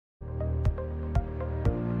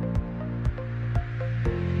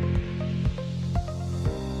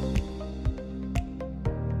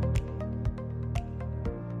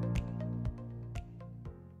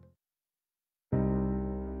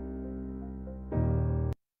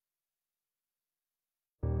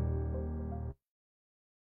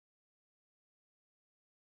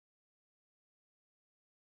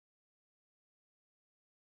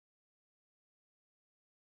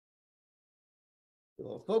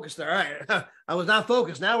Well, focused. All right. I was not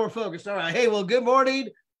focused. Now we're focused. All right. Hey, well, good morning,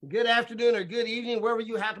 good afternoon, or good evening, wherever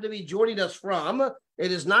you happen to be joining us from.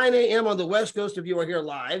 It is 9 a.m. on the West Coast if you are here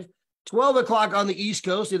live, 12 o'clock on the East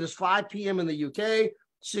Coast. It is 5 p.m. in the UK,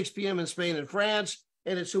 6 p.m. in Spain and France,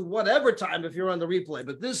 and it's whatever time if you're on the replay.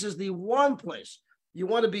 But this is the one place you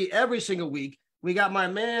want to be every single week. We got my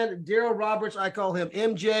man, Daryl Roberts. I call him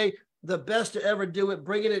MJ, the best to ever do it,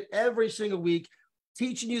 bringing it every single week,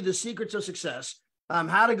 teaching you the secrets of success.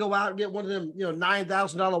 How to go out and get one of them,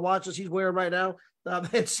 $9,000 watches he's wearing right now.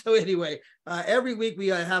 And so anyway, every week we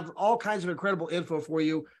have all kinds of incredible info for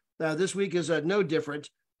you. This week is no different.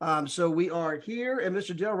 So we are here, and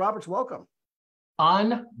Mr. Daryl Roberts, welcome.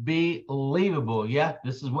 Unbelievable. Yeah,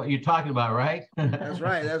 this is what you're talking about, right? That's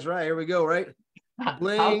right. That's right. Here we go, right?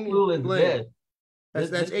 Bling, how cool is bling. This?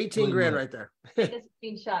 That's 18 grand right there. Take a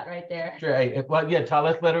screenshot right there. Right. Well, yeah, Todd,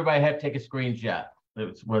 let's let everybody take a screenshot.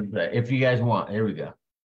 If you guys want, here we go.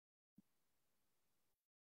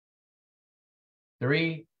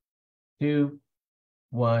 3, 2,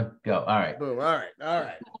 1, go. All right. Boom. All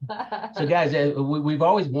right. So guys, we've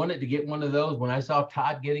always wanted to get one of those. When I saw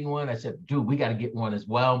Todd getting one, I said, dude, we got to get one as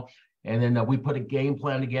well. And then we put a game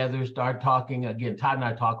plan together, start talking. Again, Todd and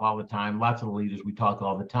I talk all the time. Lots of the leaders, we talk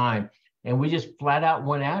all the time. And we just flat out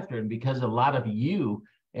went after it. And because a lot of you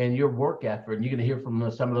and your work effort, and you're going to hear from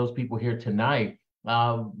some of those people here tonight,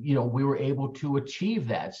 we were able to achieve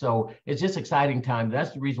that. So it's just exciting time.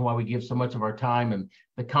 That's the reason why we give so much of our time, and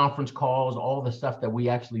the conference calls, all the stuff that we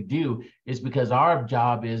actually do is because our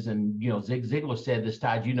job is, and Zig Ziglar said this,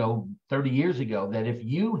 Todd, 30 years ago, that if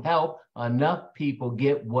you help enough people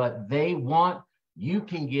get what they want, you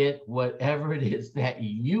can get whatever it is that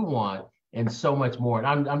you want, and so much more.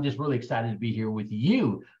 And I'm just really excited to be here with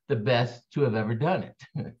you, the best to have ever done it.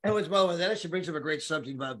 And which, by the way, that actually brings up a great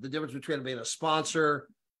subject about the difference between being a sponsor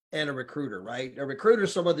and a recruiter, right? A recruiter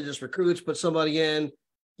is somebody that just recruits, puts somebody in,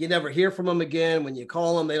 you never hear from them again. When you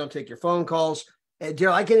call them, they don't take your phone calls. And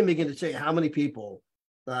Daryl, I can't even begin to tell you how many people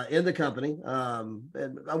in the company,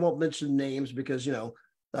 and I won't mention names because,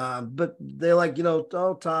 but they're like,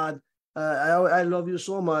 oh, Todd, I love you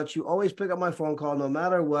so much. You always pick up my phone call no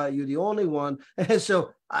matter what. You're the only one. And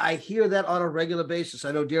so I hear that on a regular basis.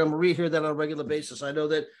 I know Daryl Marie hear that on a regular basis. I know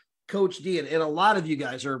that Coach D and a lot of you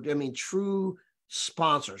guys are, true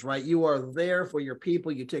sponsors, right? You are there for your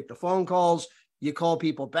people. You take the phone calls, you call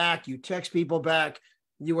people back, you text people back.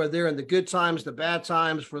 You are there in the good times, the bad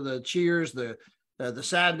times, for the cheers, the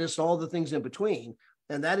sadness, all the things in between.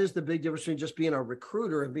 And that is the big difference between just being a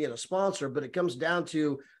recruiter and being a sponsor. But it comes down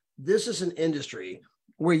to, this is an industry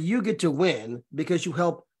where you get to win because you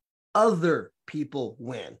help other people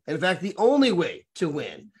win. And in fact, the only way to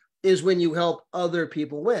win is when you help other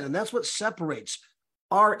people win. And that's what separates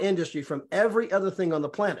our industry from every other thing on the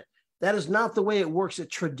planet. That is not the way it works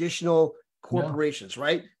at traditional corporations,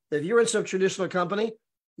 right? If you're in some traditional company,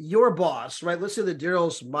 your boss, right? Let's say that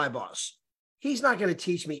Daryl's my boss. He's not going to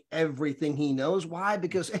teach me everything he knows. Why?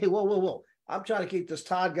 Because, hey, whoa. I'm trying to keep this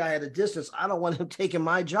Todd guy at a distance. I don't want him taking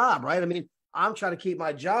my job, right? I'm trying to keep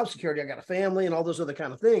my job security. I got a family and all those other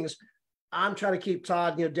kind of things. I'm trying to keep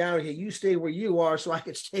Todd, down here. You stay where you are so I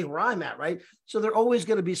can stay where I'm at, right? So there's always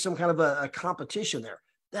going to be some kind of a competition there.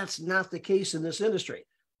 That's not the case in this industry.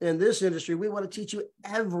 In this industry, we want to teach you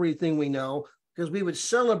everything we know because we would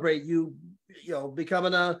celebrate you,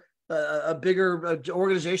 becoming a bigger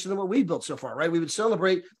organization than what we've built so far, right? We would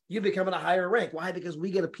celebrate you becoming a higher rank. Why? Because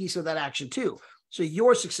we get a piece of that action too. So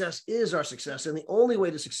your success is our success. And the only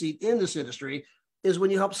way to succeed in this industry is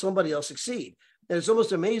when you help somebody else succeed. And it's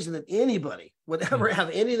almost amazing that anybody would ever have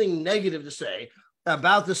anything negative to say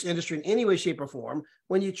about this industry in any way, shape, or form,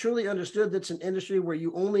 when you truly understood that's an industry where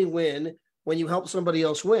you only win when you help somebody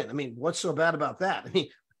else win. What's so bad about that?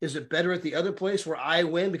 Is it better at the other place where I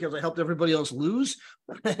win because I helped everybody else lose?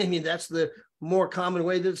 That's the more common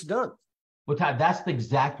way that it's done. Well, Todd, that's the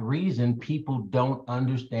exact reason people don't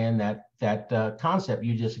understand that concept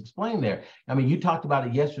you just explained there. You talked about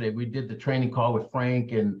it yesterday. We did the training call with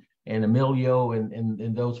Frank and Emilio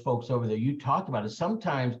and those folks over there. You talked about it.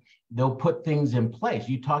 Sometimes they'll put things in place.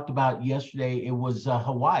 You talked about yesterday, it was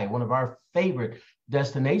Hawaii, one of our favorite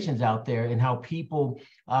destinations out there, and how people,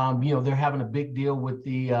 they're having a big deal with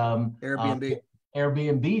the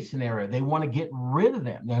Airbnb scenario. They want to get rid of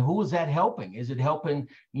them. Now, who is that helping? Is it helping,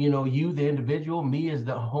 you, the individual, me as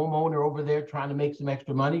the homeowner over there trying to make some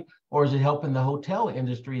extra money? Or is it helping the hotel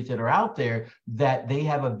industries that are out there that they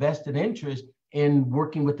have a vested interest in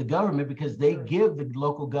working with the government because they give the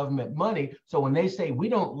local government money? So when they say, we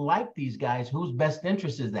don't like these guys, whose best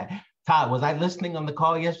interest is that? Todd, was I listening on the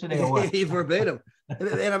call yesterday or what? Verbatim.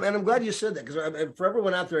 I'm glad you said that, because for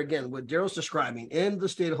everyone out there, again, what Daryl's describing in the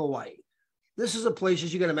state of Hawaii, this is a place,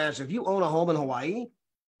 as you can imagine, if you own a home in Hawaii,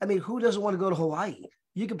 I mean, who doesn't want to go to Hawaii?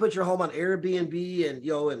 You can put your home on Airbnb and,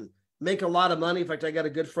 and make a lot of money. In fact, I got a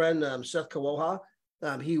good friend, Seth Kawoha.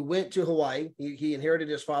 He went to Hawaii. He inherited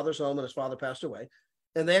his father's home and his father passed away.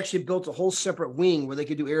 And they actually built a whole separate wing where they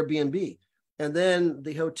could do Airbnb. And then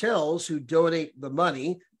the hotels who donate the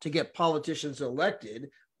money to get politicians elected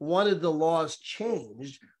wanted the laws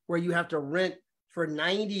changed where you have to rent for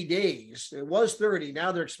 90 days. It was 30.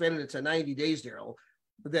 Now they're expanding it to 90 days, Daryl.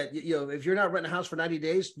 That, if you're not renting a house for 90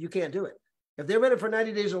 days, you can't do it. If they rent it for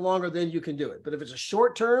 90 days or longer, then you can do it. But if it's a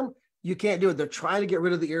short term, you can't do it. They're trying to get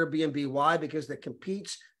rid of the Airbnb. Why? Because that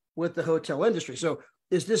competes with the hotel industry. So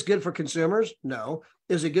is this good for consumers? No.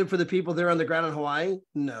 Is it good for the people there on the ground in Hawaii?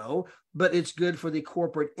 No. But it's good for the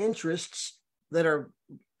corporate interests that are,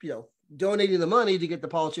 donating the money to get the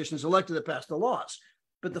politicians elected that pass the laws.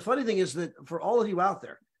 But the funny thing is that for all of you out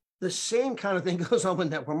there, the same kind of thing goes on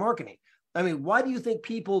with network marketing. I mean, why do you think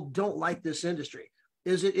people don't like this industry?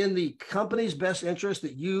 Is it in the company's best interest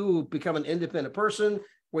that you become an independent person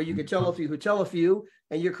where you can tell a few who tell a few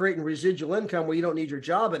and you're creating residual income where you don't need your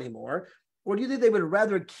job anymore? Or do you think they would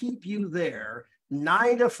rather keep you there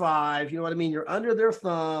 9 to 5? You know what I mean? You're under their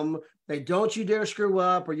thumb. They don't you dare screw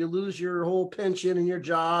up or you lose your whole pension and your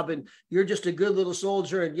job and you're just a good little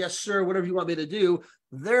soldier. And yes, sir, whatever you want me to do.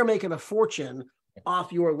 They're making a fortune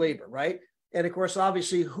off your labor, right? And of course,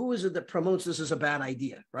 obviously, who is it that promotes this as a bad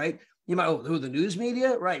idea, right? You might, who, the news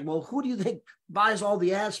media? Right. Well, who do you think buys all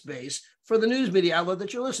the ad space for the news media outlet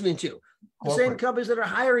that you're listening to? The same companies that are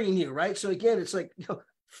hiring you, right? So again, it's like,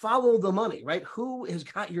 follow the money, right? Who has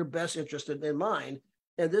got your best interest in mind?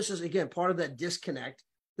 And this is, again, part of that disconnect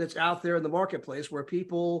that's out there in the marketplace where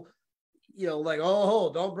people, like,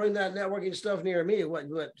 oh, don't bring that networking stuff near me. What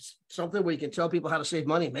something where you can tell people how to save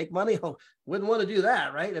money, make money? Oh, wouldn't want to do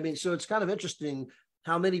that, right? I mean, so it's kind of interesting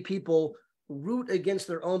how many people root against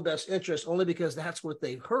their own best interest only because that's what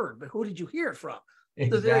they've heard. But who did you hear it from?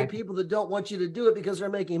 Exactly. The very people that don't want you to do it because they're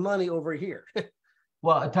making money over here.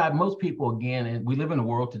 Well, Todd, most people, again, and we live in a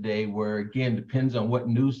world today where, again, depends on what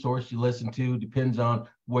news source you listen to, depends on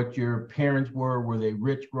what your parents were they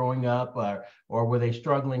rich growing up or were they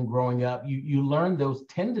struggling growing up? You learn those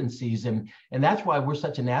tendencies. And that's why we're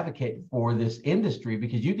such an advocate for this industry,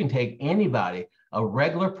 because you can take anybody, a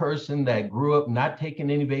regular person that grew up not taking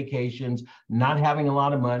any vacations, not having a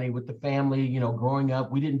lot of money with the family, growing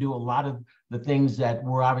up. We didn't do a lot of the things that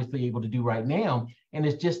we're obviously able to do right now. And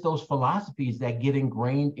it's just those philosophies that get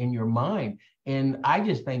ingrained in your mind. And I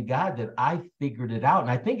just thank God that I figured it out.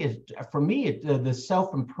 And I think for me, the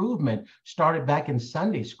self-improvement started back in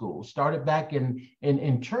Sunday school, started back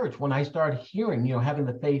in church when I started hearing, having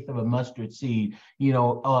the faith of a mustard seed,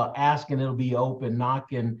 asking it'll be open,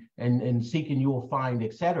 knocking and seeking you will find,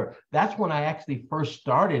 et cetera. That's when I actually first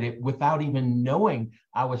started it without even knowing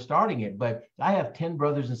I was starting it. But I have 10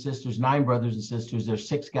 brothers and sisters, 9 brothers and sisters. There's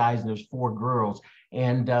 6 guys and there's 4 girls.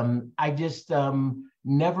 And I just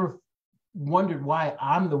never wondered why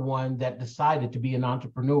I'm the one that decided to be an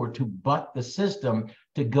entrepreneur, to buck the system,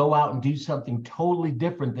 to go out and do something totally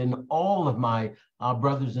different than all of my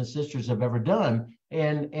brothers and sisters have ever done.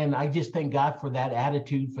 And I just thank God for that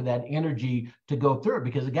attitude, for that energy to go through it.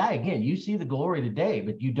 Because the guy, again, you see the glory today,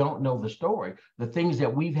 but you don't know the story, the things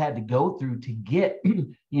that we've had to go through to get,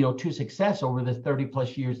 to success over the 30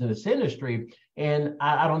 plus years in this industry. And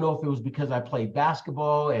I don't know if it was because I played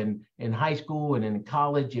basketball and in high school and in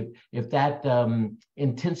college, if that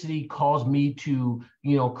intensity caused me to,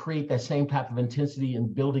 create that same type of intensity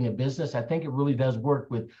in building a business. I think it really does work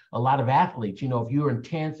with a lot of athletes. If you're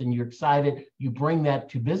intense and you're excited, you bring that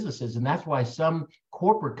to businesses. And that's why some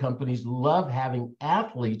corporate companies love having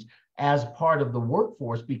athletes as part of the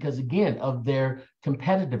workforce because, again, of their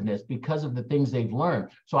competitiveness, because of the things they've learned.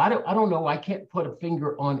 So I don't know. I can't put a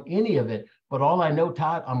finger on any of it. But all I know,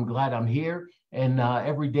 Todd, I'm glad I'm here. And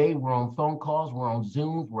every day we're on phone calls, we're on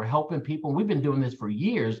Zooms, we're helping people. We've been doing this for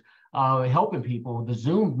years, helping people. The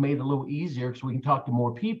Zoom made it a little easier so we can talk to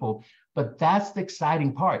more people. But that's the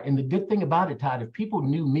exciting part. And the good thing about it, Todd, if people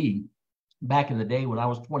knew me back in the day when I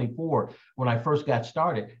was 24, when I first got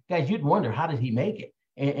started, guys, you'd wonder, how did he make it?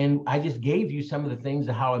 And I just gave you some of the things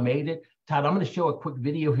of how I made it. Todd, I'm going to show a quick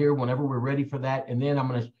video here whenever we're ready for that. And then I'm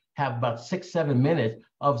going to have about 6-7 minutes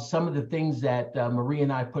of some of the things that Marie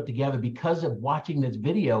and I put together because of watching this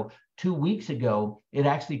video 2 weeks ago, it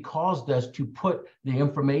actually caused us to put the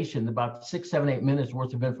information, about 6, 7, 8 minutes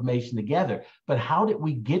worth of information together. But how did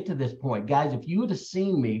we get to this point? Guys, if you would have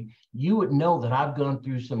seen me, you would know that I've gone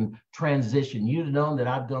through some transition. You'd have known that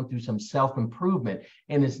I've gone through some self-improvement.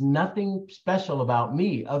 And it's nothing special about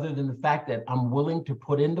me other than the fact that I'm willing to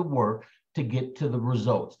put in the work to get to the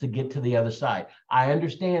results, to get to the other side. I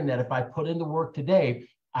understand that if I put in the work today,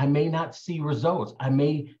 I may not see results. I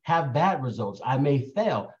may have bad results. I may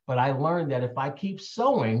fail, but I learned that if I keep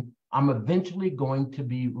sowing, I'm eventually going to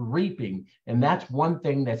be reaping. And that's one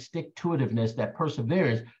thing, that stick-to-itiveness, that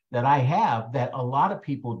perseverance that I have that a lot of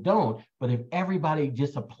people don't. But if everybody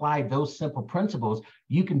just applied those simple principles,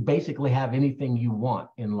 you can basically have anything you want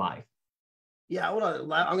in life. Yeah, I'm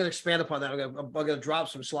going to expand upon that. I'm going to drop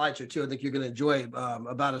some slides here too. I think you're going to enjoy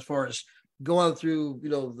about as far as going through,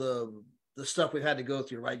 the stuff we've had to go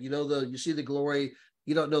through, right? You see the glory,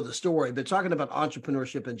 you don't know the story, but talking about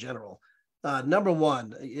entrepreneurship in general, number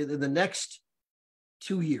one, in the next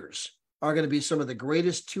 2 years are going to be some of the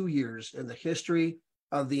greatest 2 years in the history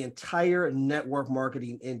of the entire network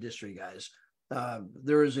marketing industry, guys.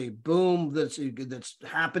 There is a boom that's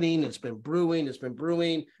happening. It's been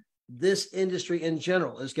brewing. This industry in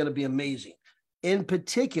general is going to be amazing. In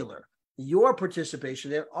particular, your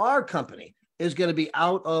participation in our company is going to be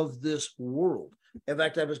out of this world. In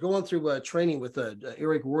fact, I was going through a training with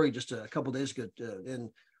Eric Worre just a couple of days ago,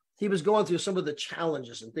 and he was going through some of the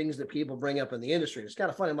challenges and things that people bring up in the industry. It's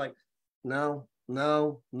kind of funny. I'm like, no.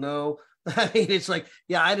 I mean, it's like,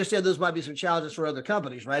 yeah, I understand those might be some challenges for other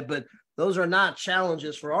companies, right? But those are not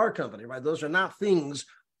challenges for our company, right? Those are not things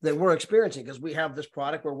that we're experiencing because we have this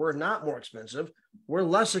product where we're not more expensive. We're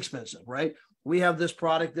less expensive, right? We have this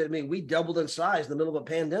product that, we doubled in size in the middle of a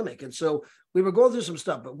pandemic. And so we were going through some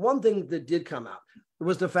stuff. But one thing that did come out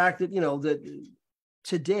was the fact that, that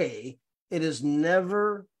today it has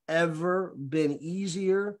never, ever been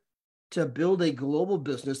easier to build a global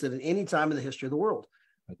business than at any time in the history of the world.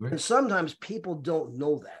 And sometimes people don't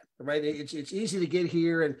know that, right? It's easy to get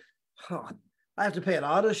here and I have to pay an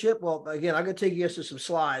auto ship. Well, again, I'm going to take you guys to some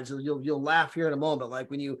slides and you'll laugh here in a moment.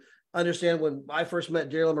 Like when you understand when I first met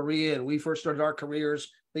Daryl and Maria and we first started our careers,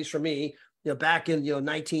 at least for me, back in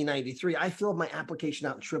 1993, I filled my application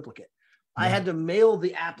out in triplicate. Yeah. I had to mail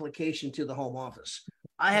the application to the home office.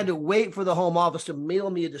 I had to wait for the home office to mail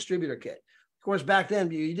me a distributor kit. Of course, back then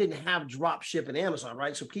you didn't have drop ship in Amazon,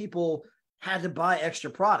 right? So people had to buy extra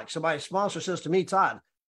products. So my sponsor says to me, Todd,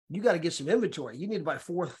 you got to get some inventory. You need to buy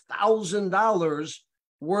 $4,000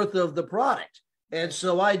 worth of the product. And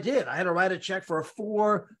so I did. I had to write a check for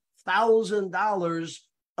 $4,000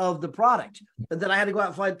 of the product. And then I had to go out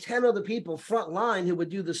and find 10 other people front line who would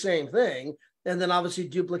do the same thing. And then obviously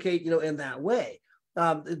duplicate, in that way.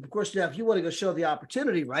 Of course, now, if you want to go show the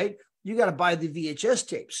opportunity, right, you got to buy the VHS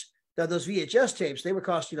tapes. Now, those VHS tapes, they would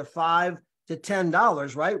cost you $5 to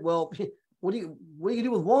 $10, right? Well, what do you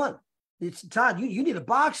do with one? It's Todd, you need a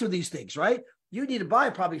box of these things, right? You need to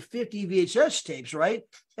buy probably 50 VHS tapes, right?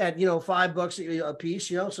 At, $5 a piece,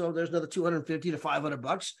 so there's another $250 to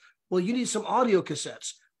 $500. Well, you need some audio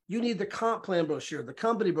cassettes. You need the comp plan brochure, the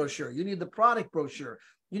company brochure. You need the product brochure.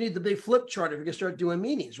 You need the big flip chart if you're going to start doing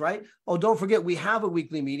meetings, right? Oh, don't forget, we have a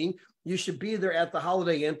weekly meeting. You should be there at the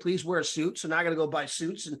Holiday Inn. Please wear a suit. So now I got to go buy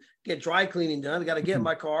suits and get dry cleaning done. I got to get in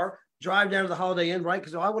my car, drive down to the Holiday Inn, right?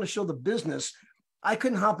 Because I want to show the business. I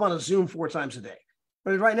couldn't hop on a Zoom 4 times a day.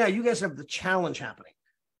 But right now, you guys have the challenge happening.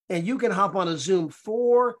 And you can hop on a Zoom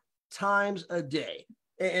 4 times a day.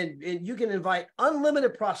 And you can invite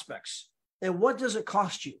unlimited prospects. And what does it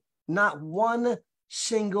cost you? Not one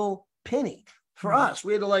single penny. For us,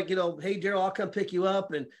 we had to hey, Daryl, I'll come pick you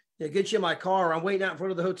up and get you in my car. I'm waiting out in front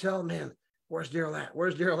of the hotel. Man, where's Daryl at?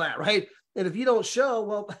 Where's Daryl at, right? And if you don't show,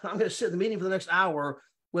 well, I'm going to sit in the meeting for the next hour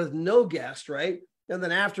with no guest, right? And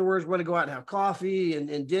then afterwards, we're going to go out and have coffee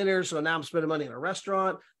and dinner. So now I'm spending money in a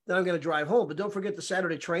restaurant. Then I'm going to drive home. But don't forget the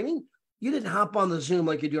Saturday training. You didn't hop on the Zoom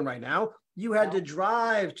like you're doing right now. You had to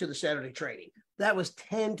drive to the Saturday training. That was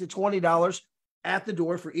 $10 to $20 at the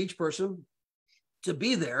door for each person to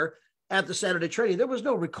be there at the Saturday training. There was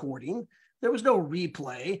no recording. There was no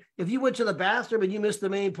replay. If you went to the bathroom and you missed the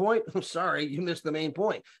main point, I'm sorry, you missed the main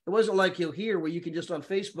point. It wasn't like here where you can just on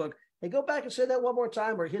Facebook, hey, go back and say that one more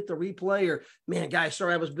time or hit the replay or, man, guys,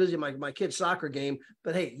 sorry, I was busy at my kid's soccer game.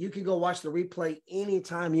 But hey, you can go watch the replay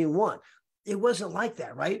anytime you want. It wasn't like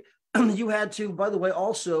that, right? You had to, by the way,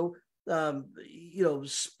 also,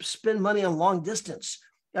 spend money on long distance.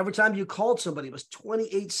 Every time you called somebody, it was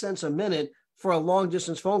 28 cents a minute for a long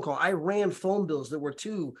distance phone call. I ran phone bills that were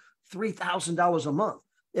 $2,000-$3,000 a month.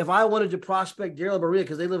 If I wanted to prospect Daryl and Maria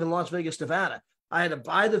because they live in Las Vegas, Nevada, I had to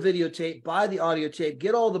buy the videotape, buy the audio tape,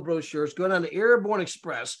 get all the brochures, go down to Airborne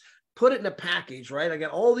Express, put it in a package, right? I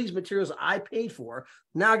got all these materials that I paid for.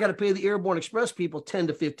 Now I got to pay the Airborne Express people $10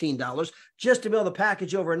 to $15 just to mail the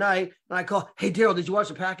package overnight. And I call, hey, Daryl, did you watch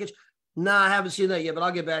the package? Nah, I haven't seen that yet, but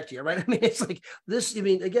I'll get back to you, right? I mean, it's like this. I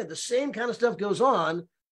mean, again, the same kind of stuff goes on,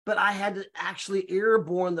 but I had to actually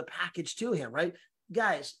airborne the package to him, right?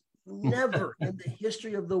 Guys, never in the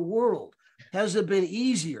history of the world has it been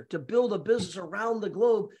easier to build a business around the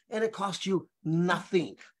globe, and it costs you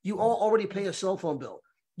nothing. You all already pay a cell phone bill.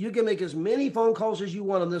 You can make as many phone calls as you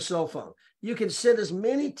want on this cell phone. You can send as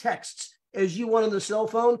many texts as you want on the cell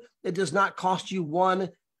phone. It does not cost you one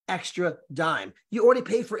extra dime. You already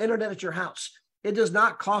pay for internet at your house. It does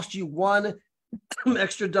not cost you one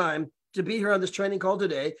extra dime to be here on this training call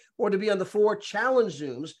today, or to be on the 4 challenge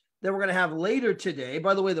Zooms that we're going to have later today.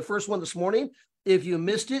 By the way, the first one this morning, if you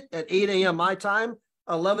missed it, at 8 a.m. my time,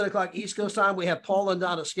 11 o'clock East Coast time, we have Paul and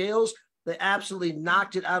Donna Scales. They absolutely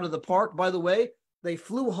knocked it out of the park. By the way, they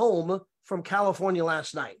flew home from California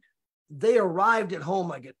last night. They arrived at home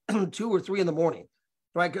like at 2 or 3 in the morning.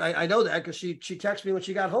 Right? I know that because she texted me when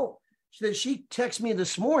she got home. She texted me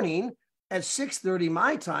this morning at 6:30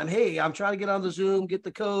 my time. Hey, I'm trying to get on the Zoom, get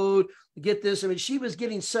the code, get this. I mean, she was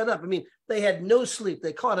getting set up. I mean, they had no sleep.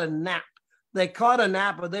 They caught a nap.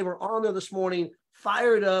 But they were on there this morning,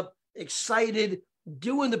 fired up, excited,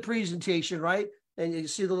 doing the presentation, right? And you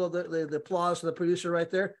see the applause from the producer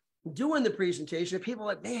right there, doing the presentation. People are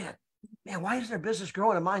like, man, why is their business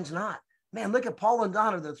growing and mine's not? Man, look at Paul and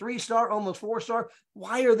Donna, the 3-star, almost 4-star.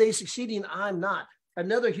 Why are they succeeding? I'm not.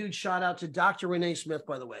 Another huge shout out to Dr. Renee Smith,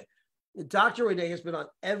 by the way. Dr. Renee has been on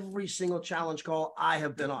every single challenge call I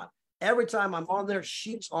have been on. Every time I'm on there,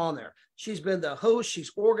 she's on there. She's been the host.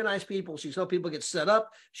 She's organized people. She's helped people get set up.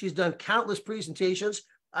 She's done countless presentations.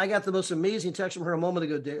 I got the most amazing text from her a moment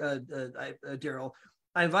ago, Daryl.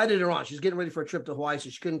 I invited her on. She's getting ready for a trip to Hawaii, so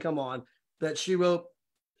she couldn't come on. But she wrote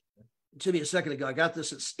to me a second ago. I got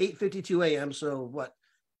this at 8:52 a.m., so what,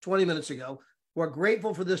 20 minutes ago. We're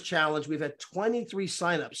grateful for this challenge. We've had 23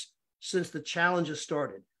 signups since the challenge has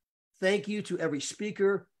started. Thank you to every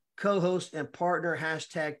speaker, co-host, and partner,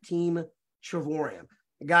 #team Travorium.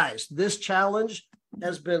 Guys, this challenge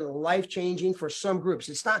has been life-changing for some groups.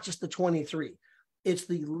 It's not just the 23. It's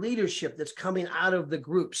the leadership that's coming out of the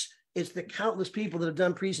groups. It's the countless people that have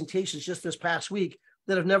done presentations just this past week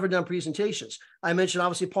that have never done presentations. I mentioned,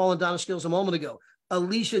 obviously, Paul and Donna Skills a moment ago.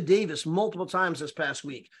 Alicia Davis multiple times this past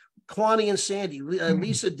week. Kwani and Sandy,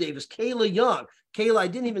 Lisa Davis, Kayla Young. Kayla, I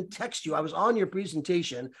didn't even text you. I was on your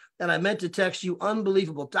presentation, and I meant to text you.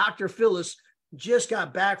 Unbelievable. Dr. Phyllis just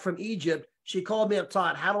got back from Egypt. She called me up,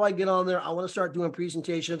 Todd, how do I get on there? I want to start doing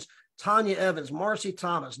presentations. Tanya Evans, Marcy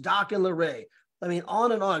Thomas, Doc and Lorraine. I mean,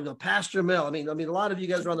 on and on. You know, Pastor Mel. I mean, a lot of you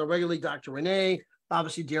guys are on there regularly. Dr. Renee,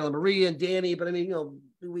 obviously, Daryl Marie and Danny. But I mean,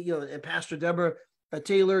 and Pastor Deborah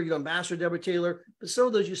Taylor, Ambassador Deborah Taylor. But some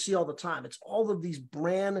of those you see all the time. It's all of these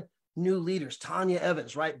brand new leaders. Tanya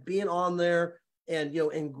Evans, right, being on there and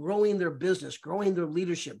and growing their business, growing their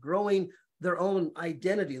leadership, growing their own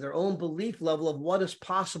identity, their own belief level of what is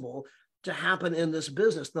possible to happen in this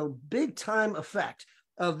business. The big time effect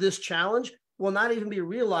of this challenge will not even be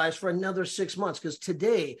realized for another 6 months, because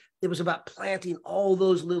today it was about planting all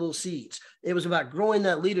those little seeds. It was about growing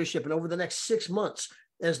that leadership. And over the next 6 months,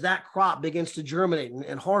 as that crop begins to germinate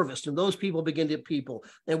and harvest, and those people begin to people,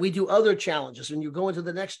 and we do other challenges, and you go into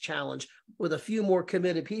the next challenge with a few more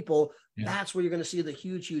committed people, that's where you're going to see the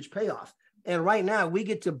huge, huge payoff. And right now we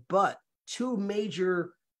get to butt 2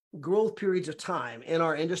 major growth periods of time in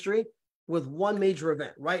our industry with 1 major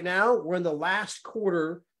event. Right now, we're in the last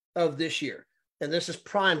quarter of this year, and this is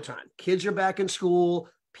prime time. Kids are back in school.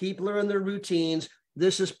 People are in their routines.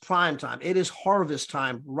 This is prime time. It is harvest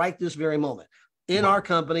time right this very moment. In our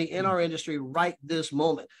company, in our industry, right this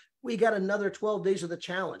moment. We got another 12 days of the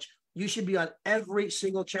challenge. You should be on every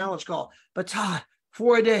single challenge call. But Todd,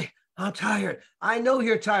 4 a day, I'm tired. I know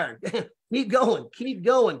you're tired. Keep going,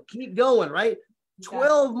 right?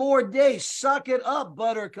 12 more days. Suck it up,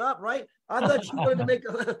 Buttercup, right? I thought you wanted to make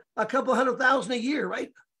a couple $100,000 a year, right?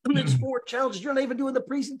 It's 4 challenges. You're not even doing the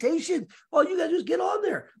presentation. All you got to do is get on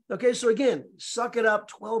there. Okay, so again, suck it up,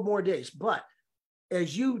 12 more days. But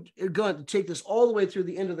as you are going to take this all the way through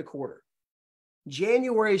the end of the quarter,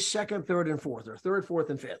 January 2nd, 3rd, and 4th, or 3rd, 4th,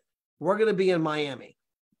 and 5th, we're going to be in Miami.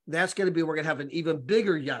 We're going to have an even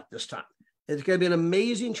bigger yacht this time. It's going to be an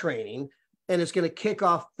amazing training, and it's going to kick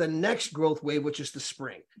off the next growth wave, which is the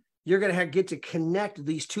spring. You're going to get to connect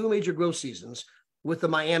these 2 major growth seasons with the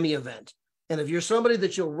Miami event. And if you're somebody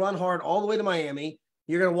that you'll run hard all the way to Miami,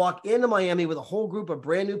 you're going to walk into Miami with a whole group of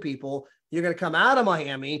brand new people. You're going to come out of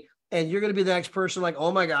Miami And you're going to be the next person like,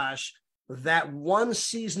 oh my gosh, that one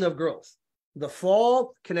season of growth, the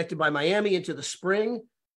fall connected by Miami into the spring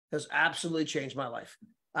has absolutely changed my life.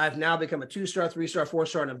 I've now become a 2-star, 3-star,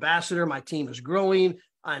 4-star ambassador. My team is growing.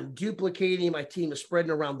 I'm duplicating. My team is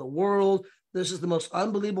spreading around the world. This is the most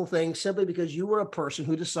unbelievable thing simply because you were a person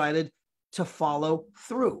who decided to follow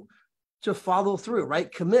through,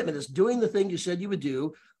 right? Commitment is doing the thing you said you would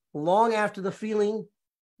do long after the feeling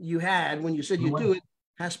you had when you said you do it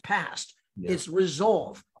has passed. Yeah. It's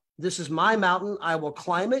resolve. This is my mountain. I will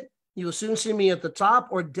climb it. You will soon see me at the top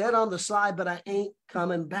or dead on the side, but I ain't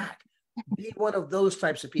coming back. Be one of those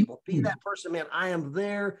types of people. Be that person, man. I am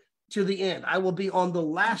there to the end. I will be on the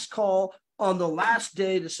last call on the last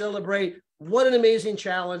day to celebrate. What an amazing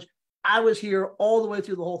challenge. I was here all the way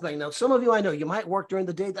through the whole thing. Now, some of you, I know you might work during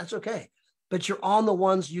the day. That's okay. But you're on the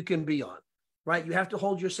ones you can be on, right? You have to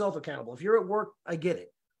hold yourself accountable. If you're at work, I get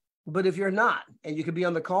it. But if you're not, and you can be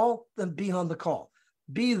on the call, then be on the call.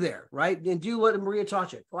 Be there, right? And do what Maria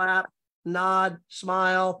taught you. Clap, nod,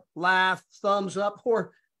 smile, laugh, thumbs up.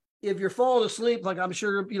 Or if you're falling asleep, like I'm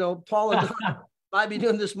sure, Paula might be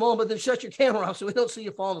doing this moment, then shut your camera off so we don't see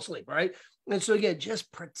you falling asleep, right? And so again,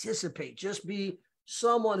 just participate. Just be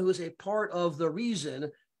someone who is a part of the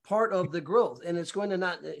reason, part of the growth. And it's going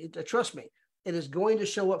to trust me, it is going to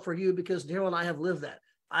show up for you because Daryl and I have lived that.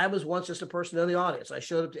 I was once just a person in the audience. I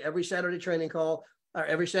showed up to every Saturday training call or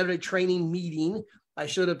every Saturday training meeting. I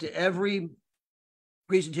showed up to every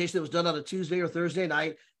presentation that was done on a Tuesday or Thursday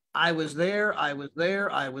night. I was there. I listened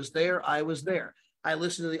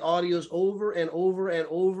to the audios over and over and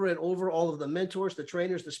over and over, all of the mentors, the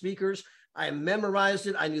trainers, the speakers. I memorized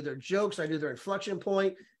it. I knew their jokes. I knew their inflection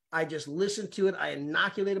point. I just listened to it. I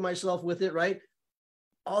inoculated myself with it, right?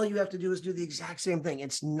 All you have to do is do the exact same thing.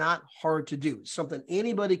 It's not hard to do. It's something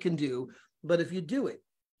anybody can do. But if you do it,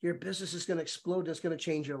 your business is going to explode. And it's going to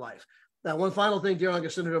change your life. Now, one final thing, Darren, I'm going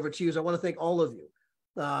to send it over to you, is I want to thank all of you.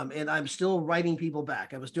 And I'm still writing people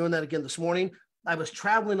back. I was doing that again this morning. I was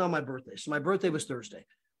traveling on my birthday. So my birthday was Thursday.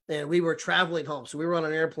 And we were traveling home. So we were on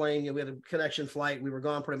an airplane. We had a connection flight. We were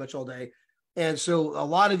gone pretty much all day. And so a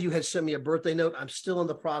lot of you had sent me a birthday note. I'm still in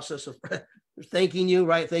the process of thanking you,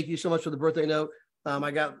 right? Thank you so much for the birthday note.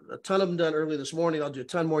 I got a ton of them done early this morning. I'll do a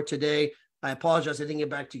ton more today. I apologize I didn't get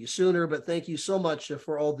back to you sooner, but thank you so much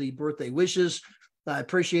for all the birthday wishes. I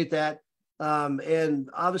appreciate that. And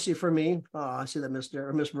obviously for me, I see that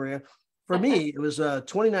Miss Maria. For me, it was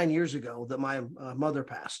 29 years ago that my mother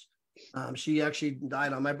passed. She actually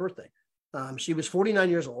died on my birthday. She was 49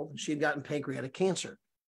 years old. She had gotten pancreatic cancer.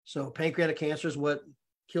 So pancreatic cancer is what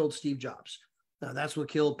killed Steve Jobs. That's what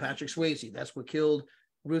killed Patrick Swayze. That's what killed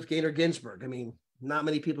Ruth Gaynor Ginsburg. I mean, not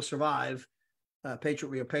many people survive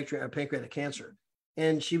pancreatic cancer.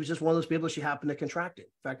 And she was just one of those people. She happened to contract it.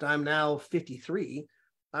 In fact, I'm now 53.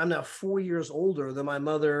 I'm now 4 years older than my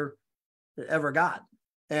mother ever got.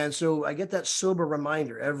 And so I get that sober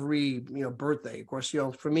reminder every, birthday. Of course,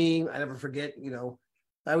 for me, I never forget,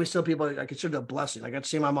 I always tell people I consider it a blessing. I got to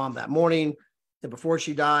see my mom that morning and before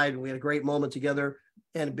she died, we had a great moment together.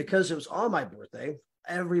 And because it was on my birthday,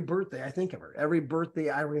 every birthday I think of her. Every birthday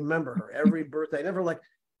I remember her. Every birthday. I never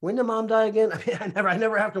when did mom die again? I mean, I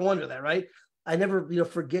never have to wonder that, right? I never,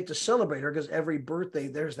 forget to celebrate her because every birthday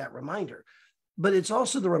there's that reminder. But it's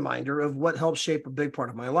also the reminder of what helped shape a big part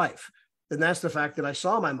of my life. And that's the fact that I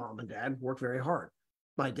saw my mom and dad work very hard.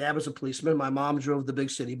 My dad was a policeman. My mom drove the big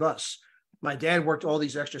city bus. My dad worked all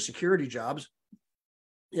these extra security jobs.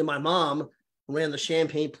 And my mom ran the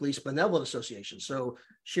Champaign Police Benevolent Association. So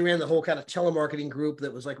she ran the whole kind of telemarketing group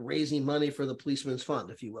that was like raising money for the policeman's fund,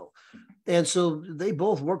 if you will. And so they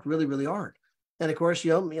both worked really, really hard. And of course,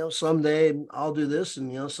 someday I'll do this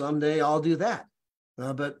and, someday I'll do that.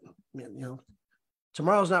 But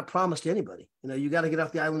tomorrow's not promised to anybody. You got to get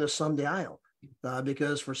off the island of someday I'll,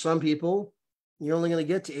 because for some people, you're only going to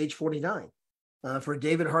get to age 49. For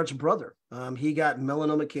David Hart's brother, he got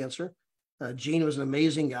melanoma cancer. Gene was an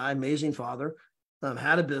amazing guy, amazing father,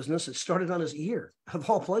 had a business. It started on his ear, of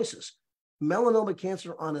all places. Melanoma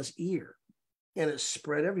cancer on his ear, and it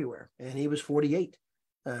spread everywhere. And he was 48.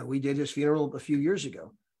 We did his funeral a few years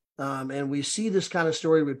ago. And we see this kind of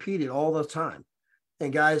story repeated all the time.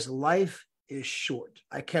 And guys, life is short.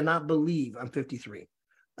 I cannot believe I'm 53.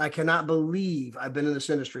 I cannot believe I've been in this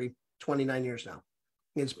industry 29 years now.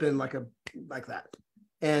 It's been like that.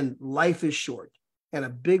 And life is short. And a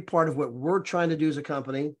big part of what we're trying to do as a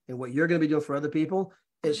company and what you're going to be doing for other people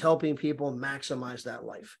is helping people maximize that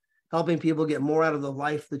life, helping people get more out of the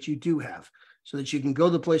life that you do have so that you can go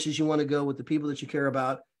the places you want to go with the people that you care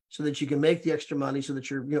about, so that you can make the extra money, so that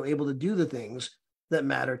you're able to do the things that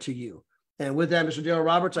matter to you. And with that, Mr. Dale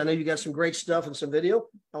Roberts, I know you got some great stuff and some video.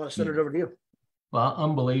 I want to send it over to you. Well,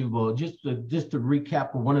 unbelievable. Just to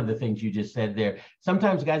recap one of the things you just said there.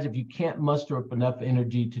 Sometimes, guys, if you can't muster up enough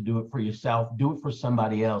energy to do it for yourself, do it for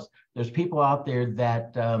somebody else. There's people out there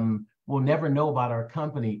that will never know about our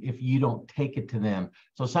company if you don't take it to them.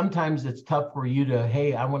 So sometimes it's tough for you to,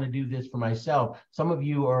 hey, I want to do this for myself. Some of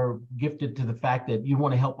you are gifted to the fact that you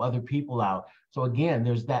want to help other people out. So again,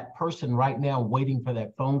 there's that person right now waiting for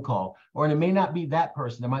that phone call, or it may not be that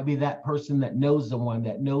person. It might be that person that knows someone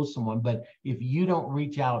that knows someone. But if you don't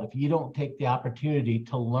reach out, if you don't take the opportunity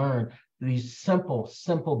to learn these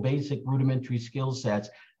simple, basic rudimentary skill sets,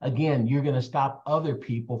 again, you're going to stop other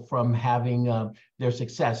people from having their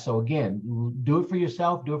success. So again, do it for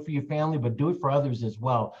yourself, do it for your family, but do it for others as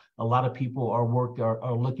well. A lot of people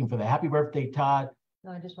are looking for that. Happy birthday, Todd.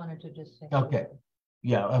 No, I just wanted to just say. Okay.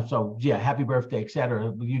 Yeah. So yeah, happy birthday,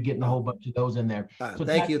 etc. You're getting a whole bunch of those in there. So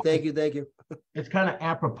thank you. It's kind of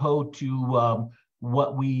apropos to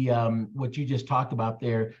what you just talked about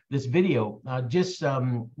there. This video,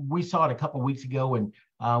 we saw it a couple of weeks ago, and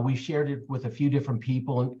we shared it with a few different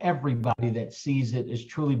people, and everybody that sees it is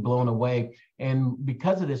truly blown away. And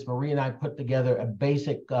because of this, Marie and I put together a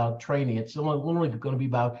basic training. It's only going to be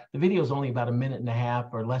the video is only about a minute and a half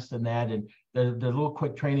or less than that. And the little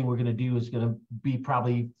quick training we're going to do is going to be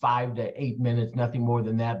probably 5 to 8 minutes, nothing more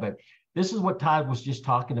than that. But this is what Todd was just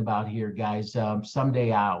talking about here, guys.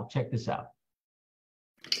 Someday I'll check this out.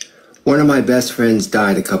 One of my best friends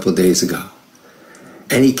died a couple days ago,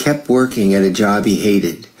 and he kept working at a job he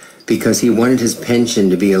hated because he wanted his pension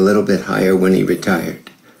to be a little bit higher when he retired.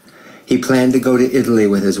 He planned to go to Italy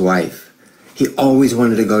with his wife. He always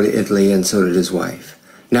wanted to go to Italy, and so did his wife.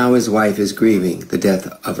 Now his wife is grieving the death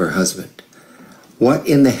of her husband. What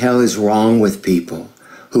in the hell is wrong with people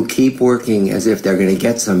who keep working as if they're going to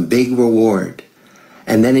get some big reward,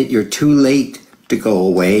 and then you're too late to go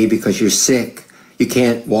away because you're sick, you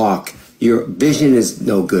can't walk, your vision is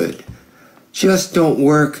no good? Just don't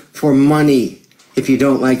work for money if you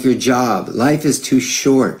don't like your job. Life is too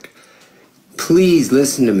short. Please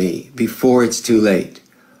listen to me before it's too late.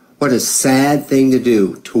 What a sad thing to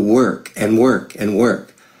do, to work and work and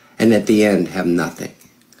work, and at the end have nothing.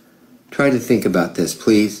 Try to think about this,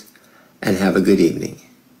 please, and have a good evening.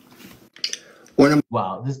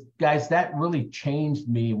 Wow, guys, that really changed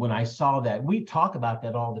me when I saw that. We talk about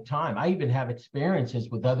that all the time. I even have experiences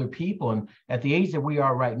with other people. And at the age that we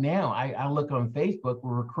are right now, I look on Facebook,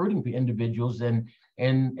 we're recruiting individuals and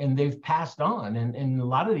they've passed on. And a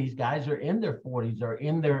lot of these guys are in their 40s or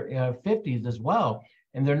in their 50s as well.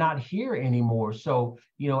 And they're not here anymore. So,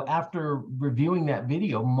 after reviewing that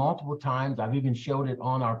video multiple times, I've even showed it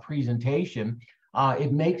on our presentation.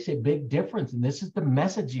 It makes a big difference. And this is the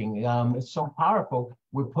messaging. It's so powerful.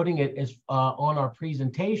 We're putting it on our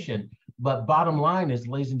presentation. But bottom line is,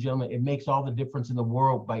 ladies and gentlemen, it makes all the difference in the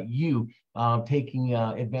world by you taking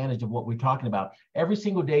advantage of what we're talking about. Every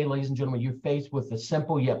single day, ladies and gentlemen, you're faced with a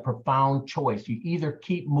simple yet profound choice. You either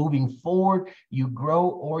keep moving forward, you grow,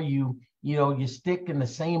 or you stick in the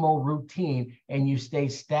same old routine and you stay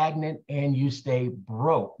stagnant and you stay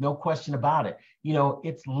broke. No question about it.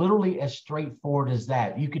 It's literally as straightforward as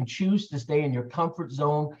that. You can choose to stay in your comfort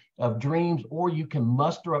zone of dreams, or you can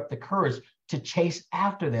muster up the courage to chase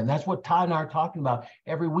after them. That's what Todd and I are talking about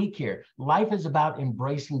every week here. Life is about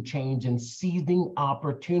embracing change and seizing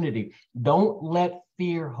opportunity. Don't let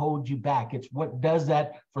fear hold you back. It's what does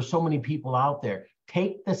that for so many people out there.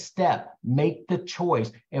 Take the step, make the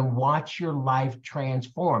choice, and watch your life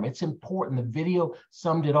transform. It's important. The video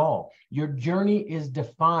summed it all. Your journey is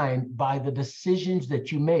defined by the decisions that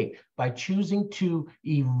you make. By choosing to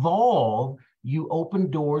evolve, you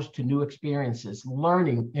open doors to new experiences,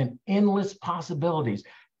 learning, and endless possibilities.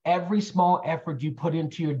 Every small effort you put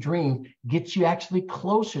into your dream gets you actually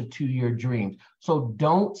closer to your dreams. So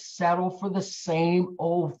don't settle for the same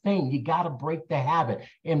old thing. You got to break the habit.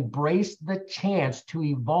 Embrace the chance to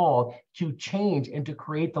evolve, to change, and to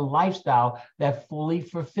create the lifestyle that fully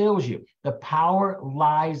fulfills you. The power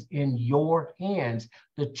lies in your hands.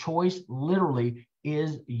 The choice literally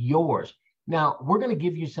is yours. Now, we're going to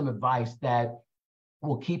give you some advice that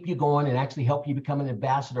will keep you going and actually help you become an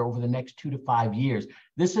ambassador over the next 2 to 5 years.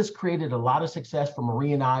 This has created a lot of success for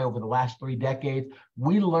Marie and I over the last 3 decades.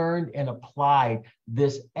 We learned and applied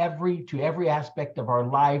this to every aspect of our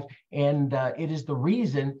life. And it is the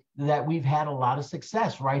reason that we've had a lot of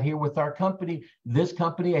success right here with our company, this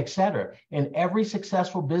company, et cetera. And every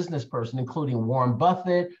successful business person, including Warren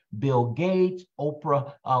Buffett, Bill Gates,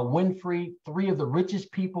 Oprah Winfrey, 3 of the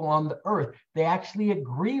richest people on the earth, they actually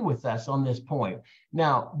agree with us on this point.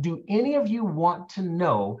 Now, do any of you want to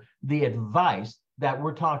know the advice that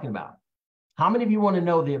we're talking about? How many of you want to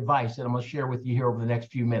know the advice that I'm going to share with you here over the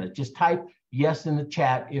next few minutes? Just type yes in the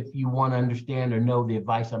chat if you want to understand or know the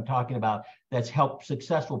advice I'm talking about that's helped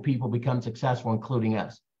successful people become successful, including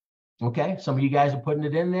us. Okay, some of you guys are putting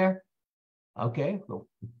it in there. Okay, cool.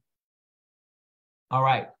 All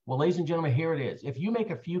right. Well, ladies and gentlemen, here it is. If you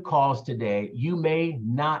make a few calls today, you may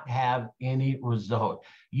not have any result.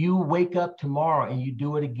 You wake up tomorrow and you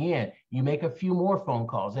do it again. You make a few more phone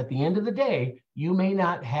calls. At the end of the day, you may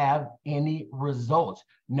not have any results.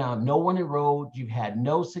 Now, no one enrolled. You've had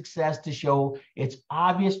no success to show. It's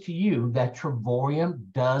obvious to you that Travorium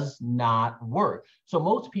does not work. So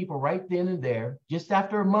most people right then and there, just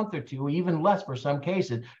after a month or two, even less for some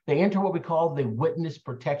cases, they enter what we call the Witness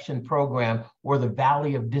Protection Program or the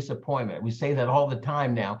Valley of Disappointment. We say that all the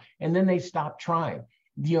time now, and then they stop trying.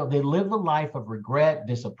 They live a life of regret,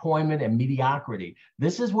 disappointment, and mediocrity.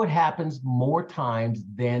 This is what happens more times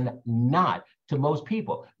than not to most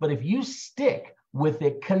people. But if you stick with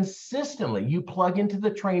it consistently, you plug into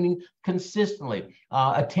the training consistently,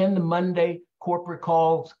 attend the Monday corporate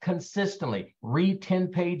calls consistently, read 10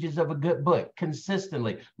 pages of a good book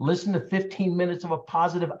consistently, listen to 15 minutes of a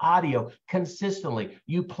positive audio consistently,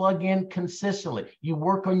 you plug in consistently, you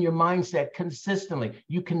work on your mindset consistently,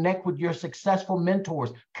 you connect with your successful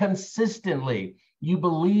mentors consistently, you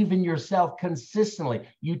believe in yourself consistently,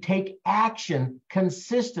 you take action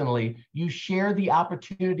consistently, you share the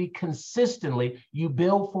opportunity consistently, you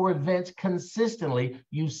build for events consistently,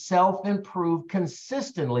 you self-improve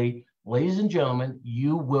consistently. Ladies and gentlemen,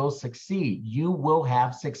 you will succeed. You will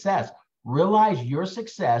have success. Realize your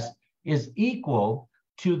success is equal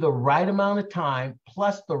to the right amount of time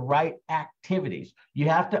plus the right activities. You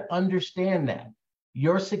have to understand that.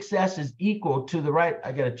 Your success is equal to the right.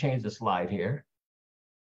 I got to change the slide here.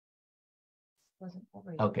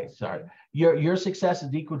 Okay, sorry. Your success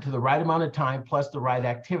is equal to the right amount of time plus the right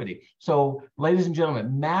activity. So, ladies and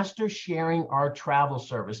gentlemen, master sharing our travel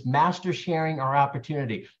service, master sharing our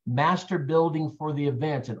opportunity, master building for the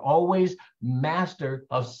events, and always master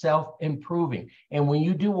of self-improving. And when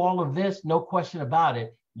you do all of this, no question about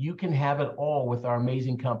it, you can have it all with our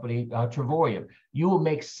amazing company, Travorium. You will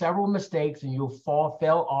make several mistakes and you'll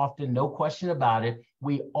fail often, no question about it.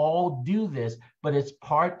 We all do this, but it's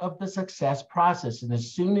part of the success process. And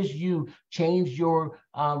as soon as you change your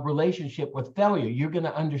relationship with failure, you're going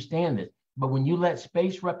to understand this. But when you let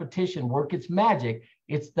spaced repetition work its magic,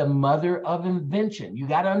 it's the mother of invention. You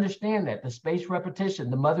got to understand that, the spaced repetition,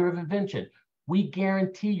 the mother of invention. We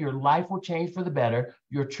guarantee your life will change for the better.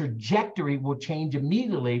 Your trajectory will change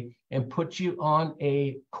immediately and put you on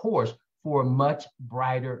a course for a much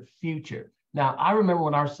brighter future. Now, I remember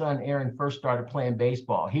when our son Aaron first started playing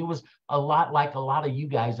baseball, he was a lot like a lot of you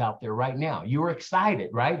guys out there right now. You were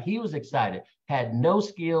excited, right? He was excited, had no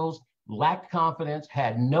skills, lacked confidence,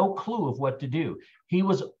 had no clue of what to do. He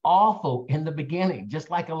was awful in the beginning,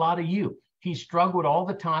 just like a lot of you. He struggled all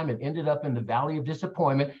the time and ended up in the Valley of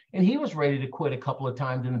Disappointment. And he was ready to quit a couple of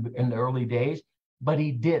times in the early days, but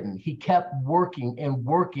he didn't. He kept working and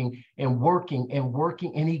working and working and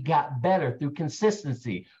working, and he got better through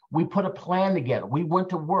consistency. We put a plan together. We went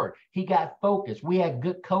to work. He got focused. We had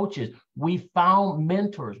good coaches. We found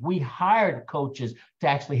mentors. We hired coaches to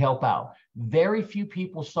actually help out. Very few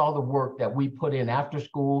people saw the work that we put in after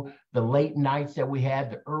school, the late nights that we had,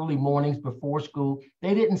 the early mornings before school.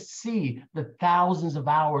 They didn't see the thousands of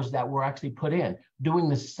hours that were actually put in, doing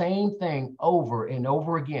the same thing over and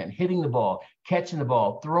over again, hitting the ball, catching the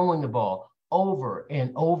ball, throwing the ball over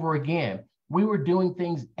and over again. We were doing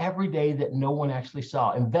things every day that no one actually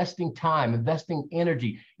saw, investing time, investing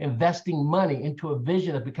energy, investing money into a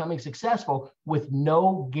vision of becoming successful with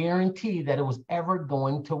no guarantee that it was ever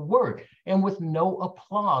going to work and with no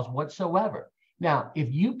applause whatsoever. Now,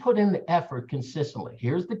 if you put in the effort consistently,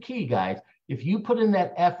 here's the key, guys. If you put in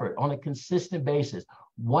that effort on a consistent basis,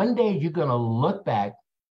 one day you're going to look back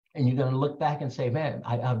and you're going to look back and say, man,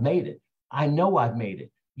 I've made it. I know I've made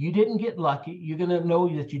it. You didn't get lucky. You're going to know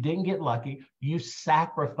that you didn't get lucky. You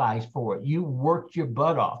sacrificed for it. You worked your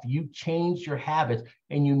butt off. You changed your habits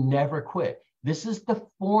and you never quit. This is the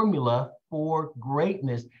formula for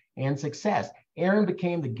greatness and success. Aaron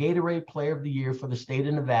became the Gatorade Player of the Year for the state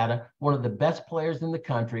of Nevada, one of the best players in the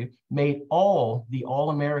country, made all the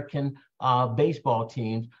All-American baseball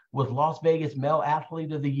teams, was Las Vegas Male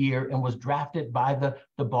Athlete of the Year, and was drafted by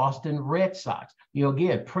the Boston Red Sox.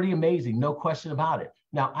 Again, pretty amazing, no question about it.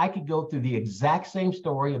 Now, I could go through the exact same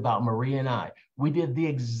story about Maria and I. We did the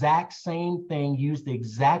exact same thing, used the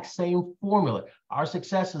exact same formula. Our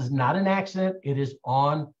success is not an accident, it is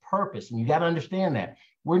on purpose. And you got to understand that.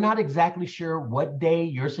 We're not exactly sure what day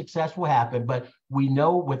your success will happen, but we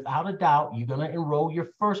know without a doubt, you're going to enroll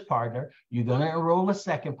your first partner. You're going to enroll a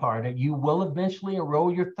second partner. You will eventually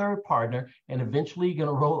enroll your third partner, and eventually you're going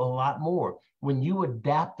to enroll a lot more when you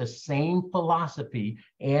adapt the same philosophy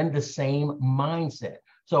and the same mindset.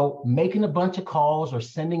 So making a bunch of calls or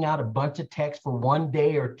sending out a bunch of texts for one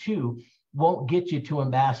day or two won't get you to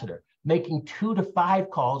ambassador. Making 2 to 5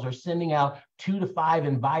 calls or sending out 2 to 5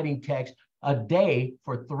 inviting texts a day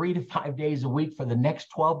for 3 to 5 days a week for the next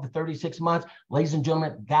 12 to 36 months, ladies and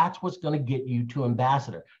gentlemen, that's what's going to get you to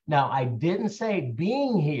ambassador. Now, I didn't say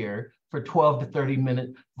being here for 12 to 30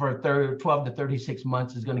 minutes, for 12 to 36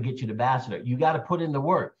 months is going to get you to ambassador. You got to put in the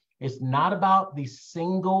work. It's not about the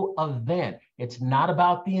single event. It's not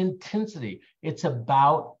about the intensity. It's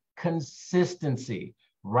about consistency.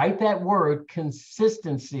 Write that word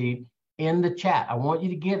consistency in the chat. I want you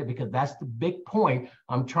to get it because that's the big point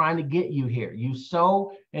I'm trying to get you here. You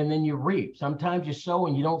sow and then you reap. Sometimes you sow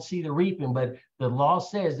and you don't see the reaping, but the law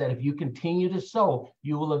says that if you continue to sow,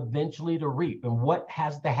 you will eventually to reap. And what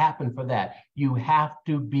has to happen for that? You have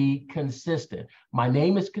to be consistent. My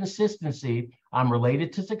name is Consistency. I'm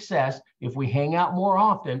related to success. If we hang out more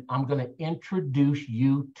often, I'm going to introduce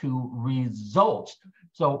you to results.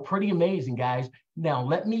 So pretty amazing, guys. Now,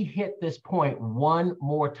 let me hit this point one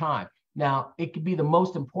more time. Now, it could be the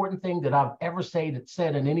most important thing that I've ever said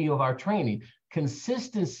in any of our training.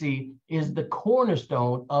 Consistency is the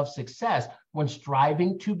cornerstone of success when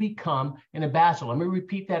striving to become an ambassador. Let me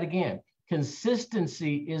repeat that again.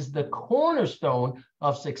 Consistency is the cornerstone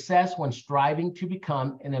of success when striving to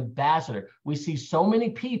become an ambassador. We see so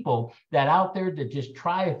many people that out there that just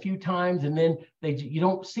try a few times and then you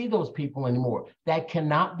don't see those people anymore. That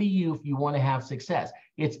cannot be you if you want to have success.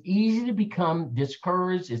 It's easy to become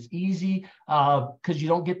discouraged. It's easy because you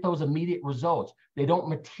don't get those immediate results. They don't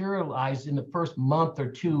materialize in the first month or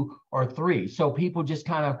 2 or 3. So people just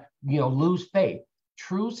kind of, lose faith.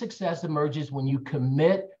 True success emerges when you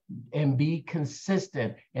commit and be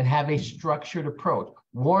consistent and have a structured approach.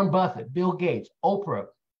 Warren Buffett, Bill Gates, Oprah,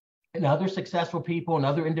 and other successful people and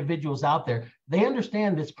other individuals out there, they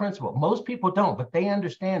understand this principle. Most people don't, but they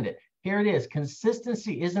understand it. Here it is.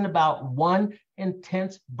 Consistency isn't about one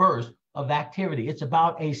intense burst of activity. It's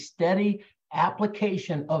about a steady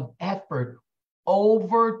application of effort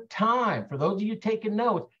over time. For those of you taking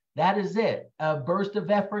notes, that is it. A burst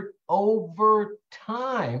of effort over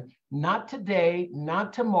time. Not today,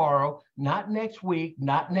 not tomorrow, not next week,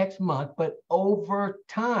 not next month, but over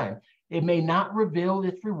time. It may not reveal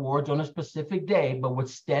its rewards on a specific day, but with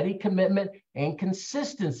steady commitment and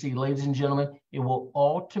consistency, ladies and gentlemen, it will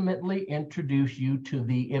ultimately introduce you to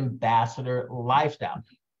the ambassador lifestyle.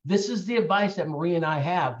 This is the advice that Marie and I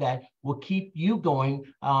have that will keep you going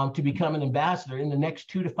to become an ambassador in the next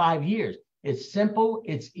 2 to 5 years. It's simple.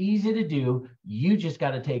 It's easy to do. You just got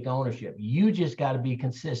to take ownership. You just got to be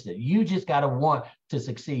consistent. You just got to want to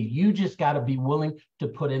succeed. You just got to be willing to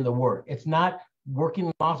put in the work. It's not working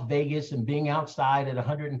in Las Vegas and being outside at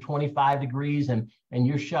 125 degrees and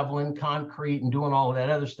you're shoveling concrete and doing all of that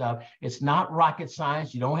other stuff. It's not rocket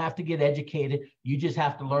science. You don't have to get educated. You just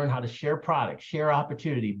have to learn how to share products, share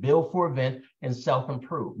opportunity, build for events, and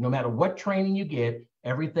self-improve. No matter what training you get,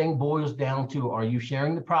 everything boils down to, are you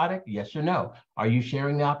sharing the product? Yes or no? Are you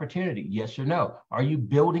sharing the opportunity? Yes or no? Are you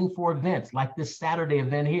building for events like this Saturday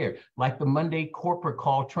event here, like the Monday corporate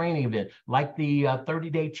call training event, like the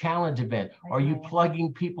 30-day challenge event? Are you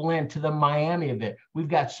plugging people into the Miami event? We've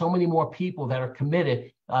got so many more people that are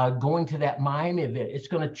committed going to that Miami event. It's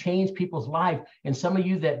going to change people's life. And some of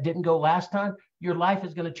you that didn't go last time, your life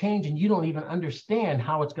is going to change and you don't even understand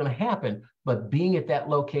how it's going to happen. But being at that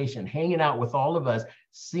location, hanging out with all of us,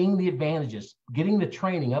 seeing the advantages, getting the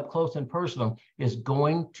training up close and personal is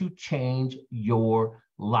going to change your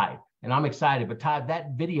life. And I'm excited. But Todd,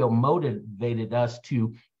 that video motivated us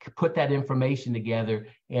to put that information together,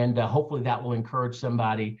 and hopefully that will encourage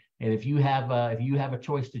somebody. And if you have a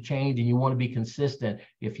choice to change and you want to be consistent,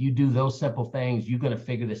 if you do those simple things, you're going to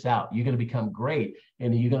figure this out. You're going to become great,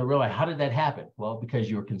 and you're going to realize, how did that happen? Well, because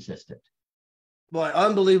you're consistent. Boy,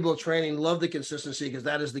 unbelievable training. Love the consistency because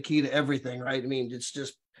that is the key to everything, right? I mean, it's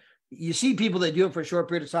just, you see people that do it for a short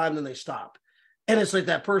period of time, then they stop. And it's like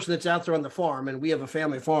that person that's out there on the farm, and we have a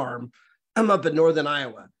family farm. I'm up in northern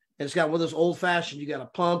Iowa, and it's got one of those old fashioned, you got to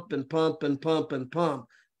pump and pump and pump and pump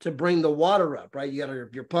to bring the water up, right? You're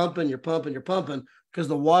pumping because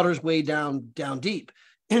the water's way down deep,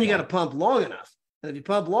 and you got to pump long enough. And if you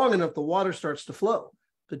pump long enough, the water starts to flow.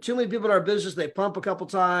 But too many people in our business, they pump a couple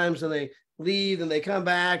times and they leave and they come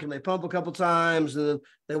back and they pump a couple times and then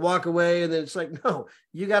they walk away. And then it's like, no,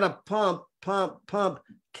 you got to pump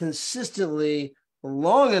consistently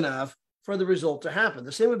long enough for the result to happen.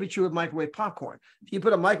 The same would be true with microwave popcorn. If you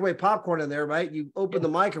put a microwave popcorn in there, right, you open the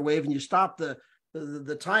microwave and you stop the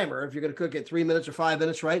timer. If you're going to cook it 3 minutes or 5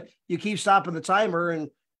 minutes, right, you keep stopping the timer, and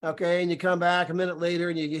okay, and you come back a minute later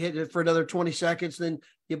and you hit it for another 20 seconds, then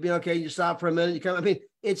you'll be okay. You stop for a minute, you come. I mean,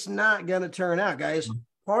 it's not going to turn out, guys.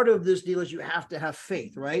 Part of this deal is you have to have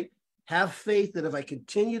faith, right? Have faith that if I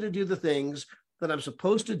continue to do the things that I'm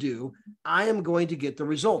supposed to do, I am going to get the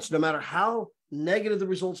results, no matter how negative the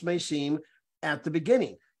results may seem at the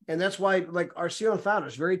beginning. And that's why, like, our CEO and founder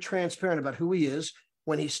is very transparent about who he is.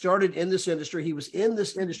 When he started in this industry, he was in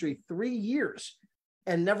this industry 3 years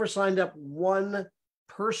and never signed up one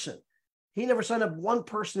person. He never signed up one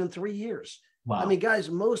person in 3 years. Wow. I mean, guys,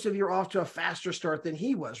 most of you are off to a faster start than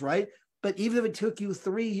he was, right? But even if it took you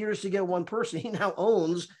 3 years to get one person, he now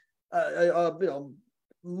owns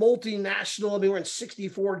multinational. I mean, we're in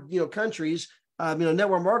 64 countries.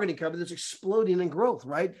 Network marketing company that's exploding in growth,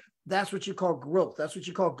 right? That's what you call growth. That's what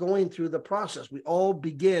you call going through the process. We all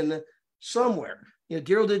begin somewhere.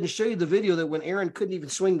 Daryl didn't show you the video that when Aaron couldn't even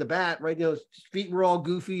swing the bat, right? His feet were all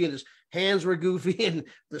goofy and his hands were goofy and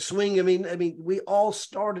the swing. I mean, we all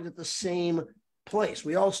started at the same place.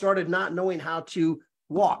 We all started not knowing how to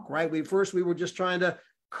walk, right? We were just trying to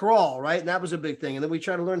crawl, right? And that was a big thing. And then we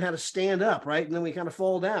try to learn how to stand up, right? And then we kind of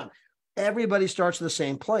fall down. Everybody starts in the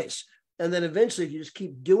same place. And then eventually, if you just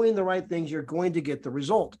keep doing the right things, you're going to get the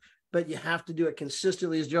result. But you have to do it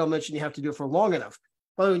consistently. As Daryl mentioned, you have to do it for long enough.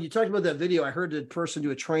 By the way, when you talked about that video, I heard the person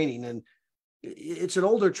do a training, and it's an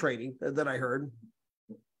older training that I heard.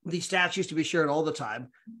 These stats used to be shared all the time.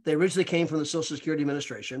 They originally came from the Social Security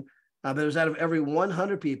Administration, but it was out of every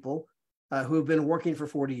 100 people who have been working for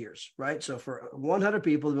 40 years, right? So for 100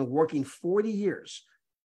 people who have been working 40 years,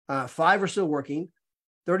 5 are still working,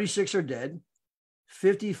 36 are dead,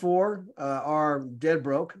 54 are dead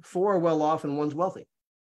broke, 4 are well off, and 1's wealthy.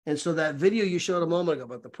 And so that video you showed a moment ago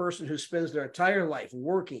about the person who spends their entire life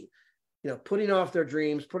working, putting off their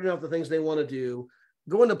dreams, putting off the things they want to do,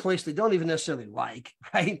 going to a place they don't even necessarily like,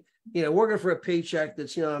 right? Working for a paycheck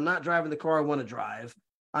that's, I'm not driving the car I want to drive.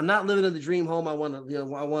 I'm not living in the dream home I want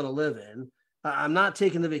to live in. I'm not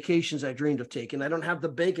taking the vacations I dreamed of taking. I don't have the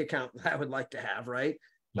bank account that I would like to have, right?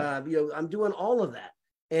 Yeah. I'm doing all of that.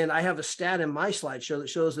 And I have a stat in my slideshow that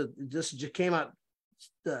shows that this just came out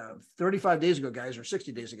 35 days ago, guys, or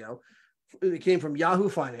 60 days ago. It came from Yahoo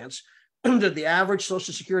Finance that the average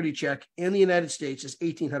Social Security check in the United States is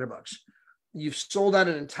 $1,800. You've sold out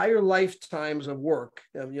an entire lifetimes of work,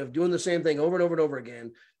 doing the same thing over and over and over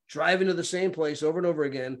again, driving to the same place over and over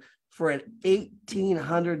again for an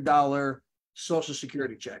 $1,800 Social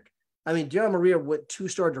Security check. I mean, John Maria went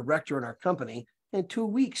 2-star director in our company in 2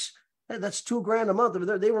 weeks. That's $2,000 a month.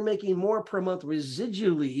 They were making more per month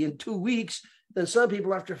residually in 2 weeks than some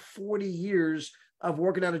people after 40 years of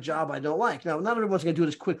working at a job I don't like. Now, not everyone's going to do it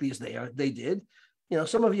as quickly as they did.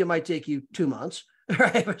 Some of you might take you 2 months,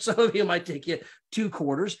 right? Or some of you might take you 2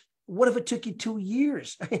 quarters. What if it took you 2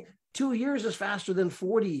 years? 2 years is faster than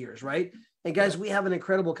 40 years, right? And guys, we have an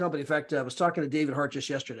incredible company. In fact, I was talking to David Hart just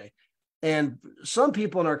yesterday. And some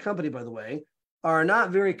people in our company, by the way, are not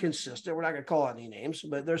very consistent. We're not going to call out any names,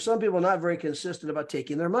 but there's some people not very consistent about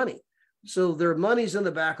taking their money. So their money's in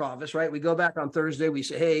the back office, right? We go back on Thursday. We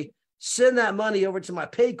say, hey, send that money over to my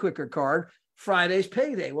Pay Quicker card. Friday's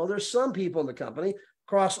payday. Well, there's some people in the company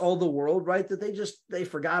across all the world, right, that they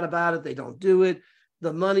forgot about it. They don't do it.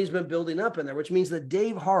 The money's been building up in there, which means that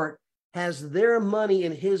Dave Hart has their money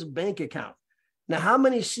in his bank account. Now, how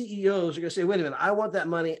many CEOs are going to say, wait a minute, I want that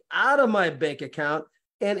money out of my bank account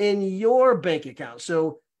and in your bank account?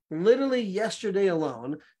 So literally yesterday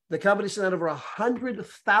alone, the company sent out over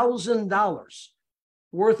 $100,000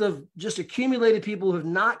 worth of just accumulated people who have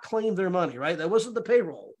not claimed their money, right? That wasn't the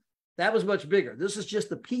payroll. That was much bigger. This is just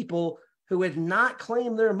the people who had not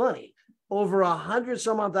claimed their money. Over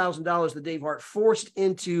 $100,000 that Dave Hart forced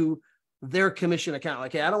into their commission account.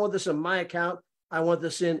 Like, hey, I don't want this in my account. I want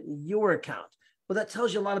this in your account. Well, that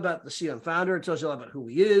tells you a lot about the CEO and founder. It tells you a lot about who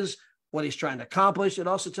he is, what he's trying to accomplish. It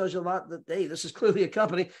also tells you a lot that, hey, this is clearly a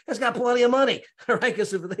company that's got plenty of money, right?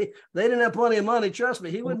 Because if they didn't have plenty of money, trust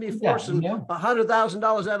me, he wouldn't be forcing $100,000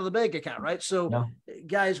 out of the bank account, right? So,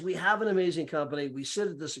 guys, we have an amazing company. We sit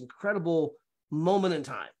at this incredible moment in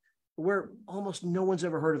time where almost no one's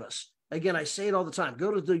ever heard of us. Again, I say it all the time.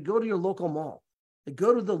 Go to your local mall.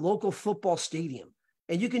 Go to the local football stadium.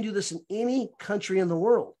 And you can do this in any country in the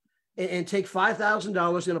world and take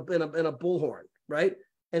 $5,000 in a bullhorn, right?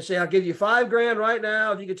 And say, I'll give you $5,000 right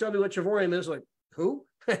now if you can tell me what Travorium is. Like, who?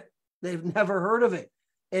 They've never heard of it.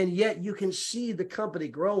 And yet you can see the company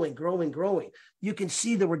growing. You can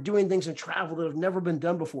see that we're doing things in travel that have never been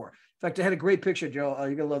done before. In fact, I had a great picture, Joe.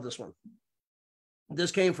 You're going to love this one.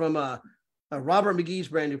 This came from Robert McGee's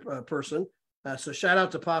brand new person. So shout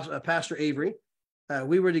out to Pastor Avery.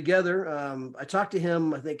 We were together. I talked to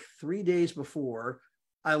him, I think 3 days before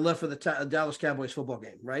I left for the Dallas Cowboys football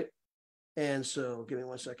game, right? And so give me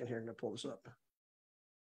 1 second here. I'm going to pull this up.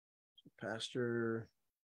 Pastor.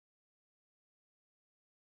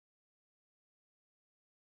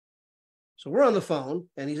 So we're on the phone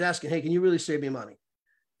and he's asking, hey, can you really save me money?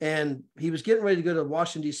 And he was getting ready to go to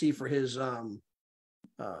Washington, D.C. for his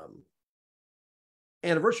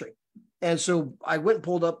anniversary. And so I went and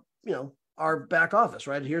pulled up, our back office,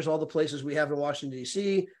 right? Here's all the places we have in Washington,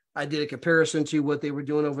 D.C. I did a comparison to what they were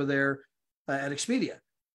doing over there at Expedia.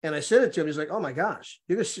 And I sent it to him. He's like, oh my gosh,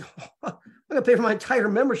 I'm going to pay for my entire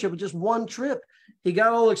membership with just one trip. He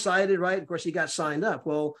got all excited, right? Of course, he got signed up.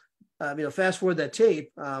 Well, fast forward that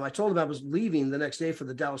tape. I told him I was leaving the next day for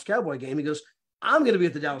the Dallas Cowboy game. He goes, I'm going to be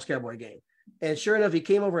at the Dallas Cowboy game. And sure enough, he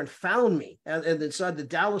came over and found me inside the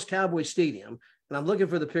Dallas Cowboy Stadium. And I'm looking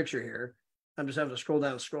for the picture here. I'm just having to scroll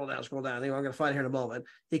down. Anyway, I'm going to find it here in a moment.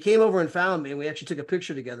 He came over and found me, and we actually took a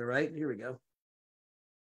picture together, right? Here we go.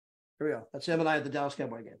 That's him and I at the Dallas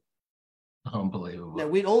Cowboy game. Unbelievable. Now,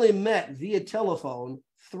 we'd only met via telephone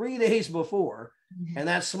 3 days before, and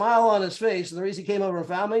that smile on his face, and the reason he came over and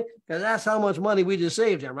found me, because that's how much money we just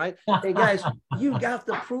saved him, right? Hey, guys, you got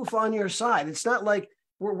the proof on your side. It's not like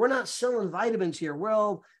we're not selling vitamins here.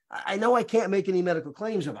 Well, I know I can't make any medical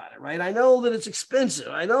claims about it, right? I know that it's expensive.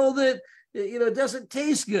 I know that, it doesn't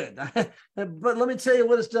taste good. But let me tell you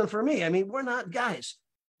what it's done for me. I mean, we're not, guys.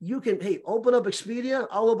 You can, open up Expedia.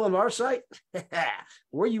 I'll open our site.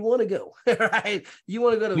 Where you want to go, right? You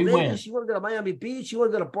want to go to Vegas. You want to go to Miami Beach. You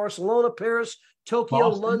want to go to Barcelona, Paris,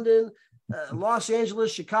 Tokyo, Boston, London, Los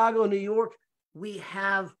Angeles, Chicago, New York. We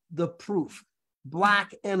have the proof,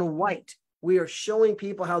 black and white. We are showing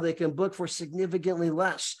people how they can book for significantly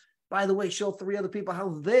less. By the way, show 3 other people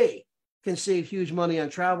how they can save huge money on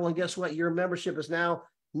travel. And guess what? Your membership is now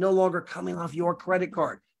no longer coming off your credit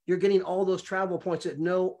card. You're getting all those travel points at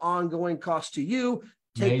no ongoing cost to you.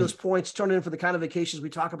 Take those points, turn it in for the kind of vacations we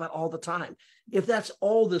talk about all the time. If that's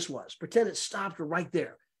all this was, pretend it stopped right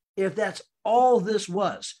there. If that's all this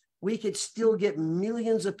was, we could still get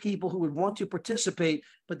millions of people who would want to participate.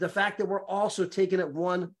 But the fact that we're also taking it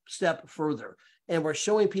one step further and we're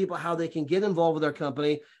showing people how they can get involved with our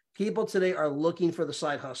company. People today are looking for the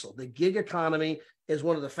side hustle. The gig economy is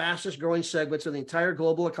one of the fastest growing segments of the entire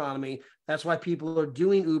global economy. That's why people are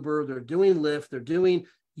doing Uber, they're doing Lyft, they're doing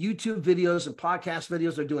YouTube videos and podcast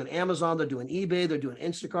videos. They're doing Amazon, they're doing eBay, they're doing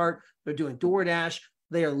Instacart, they're doing DoorDash.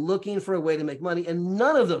 They are looking for a way to make money. And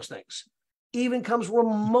none of those things even comes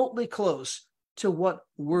remotely close to what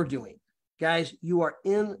we're doing. Guys, you are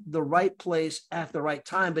in the right place at the right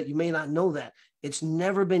time, but you may not know that. It's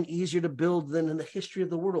never been easier to build than in the history of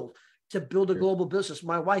the world to build a global business.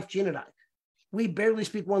 My wife, Jean, and I, we barely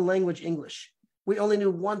speak one language, English. We only knew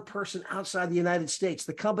one person outside the United States.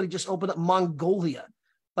 The company just opened up Mongolia,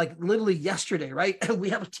 like literally yesterday, right? We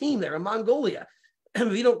have a team there in Mongolia. And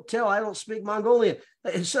if you don't tell, I don't speak Mongolian.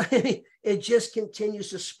 And so it just continues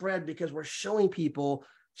to spread because we're showing people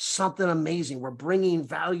something amazing. We're bringing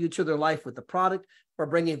value to their life with the product. We're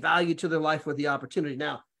bringing value to their life with the opportunity.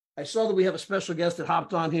 Now, I saw that we have a special guest that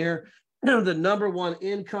hopped on here, the #1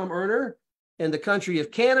 income earner in the country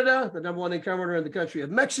of Canada, the #1 income earner in the country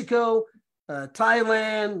of Mexico,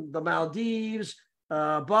 Thailand, the Maldives,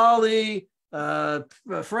 Bali,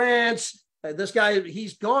 France. This guy,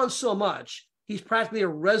 he's gone so much. He's practically a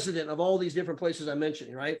resident of all these different places I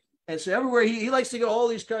mentioned, right? And so everywhere he likes to go, all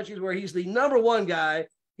these countries where he's the #1 guy.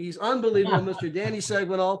 He's unbelievable, Mr. Danny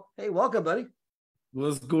Segwinal. Hey, welcome, buddy.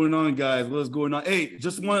 What's going on, guys? What's going on? Hey,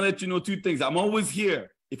 just want to let you know 2 things. I'm always here.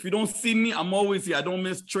 If you don't see me, I'm always here. I don't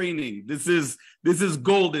miss training. This is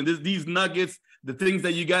golden. These nuggets, the things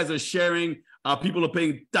that you guys are sharing, people are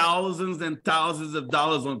paying thousands and thousands of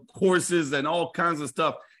dollars on courses and all kinds of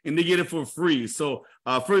stuff, and they get it for free. So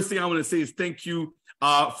first thing I want to say is thank you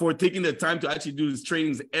for taking the time to actually do these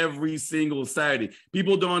trainings every single Saturday.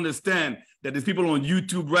 People don't understand that there's people on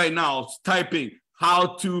YouTube right now typing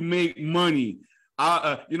how to make money.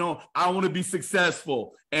 I want to be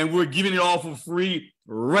successful, and we're giving it all for free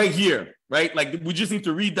right here, right? Like we just need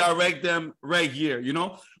to redirect them right here,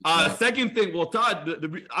 Second thing, well, Todd,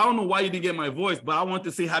 I don't know why you didn't get my voice, but I want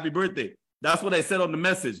to say happy birthday. That's what I said on the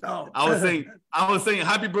message. Oh. I was saying,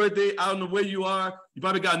 happy birthday. I don't know where you are. You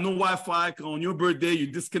probably got no Wi-Fi. On your birthday, you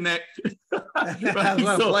disconnect. Right? On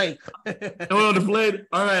the plane.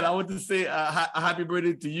 All right. I want to say a happy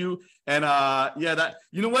birthday to you. And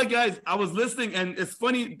you know what, guys? I was listening, and it's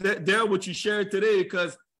funny, Daryl, what you shared today,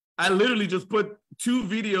 because I literally just put 2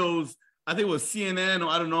 videos, I think it was CNN or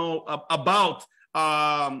I don't know, about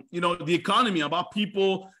the economy, about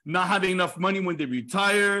people not having enough money when they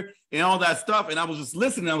retire and all that stuff. And I was just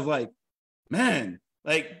listening. I was like, man,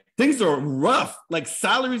 like things are rough. Like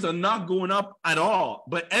salaries are not going up at all,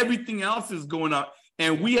 but everything else is going up.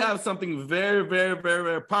 And we have something very, very, very,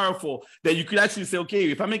 very powerful that you could actually say,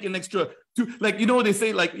 okay, if I make an extra they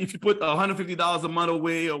say, like, if you put $150 a month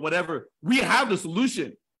away or whatever, we have the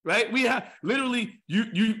solution. Right? We have literally,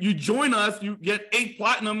 you join us, you get 8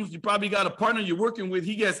 platinums, you probably got a partner you're working with,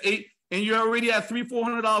 he gets 8, and you're already at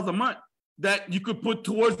 $300-400 a month that you could put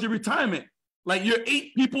towards your retirement. Like you're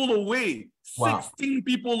 8 people away, 16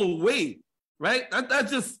 people away, right?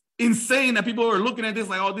 That's just insane that people are looking at this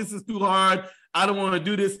like, oh, this is too hard. I don't want to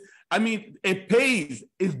do this. I mean, it pays.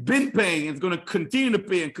 It's been paying. It's going to continue to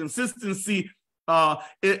pay, and consistency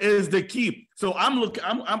is the key. So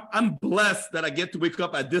I'm blessed that I get to wake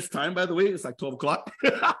up at this time. By the way, it's like 12 o'clock,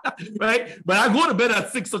 right? But I go to bed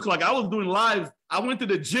at 6 o'clock. I was doing lives. I went to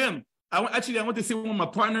the gym. I went to see one of my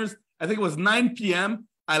partners. I think it was 9 p.m.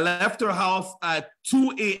 I left her house at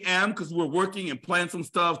 2 a.m. because we were working and playing some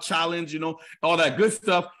stuff, challenge, all that good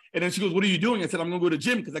stuff. And then she goes, "What are you doing?" I said, "I'm going to go to the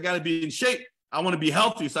gym because I got to be in shape. I want to be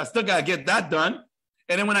healthy. So I still got to get that done."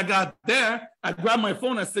 And then when I got there, I grabbed my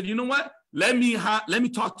phone. I said, "You know what? Let me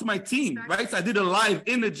talk to my team," right? So I did a live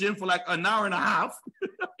in the gym for like an hour and a half,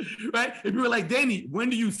 right? And people were like, "Danny, when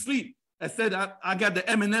do you sleep?" I said, I got the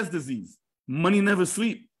M&S disease. Money never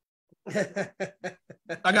sleep.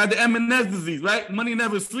 I got the M&S disease, right? Money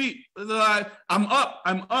never sleep. So I'm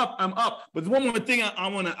up. But one more thing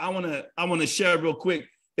I wanna share real quick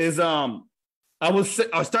is I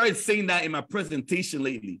started saying that in my presentation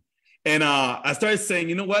lately, and I started saying,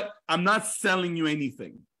 you know what? I'm not selling you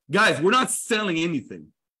anything. Guys, we're not selling anything.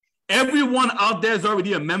 Everyone out there is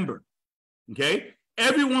already a member, okay?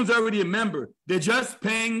 Everyone's already a member. They're just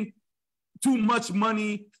paying too much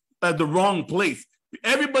money at the wrong place.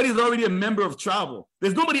 Everybody's already a member of Travel.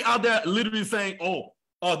 There's nobody out there literally saying, oh,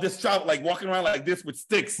 this Travel, like walking around like this with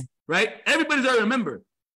sticks, right? Everybody's already a member,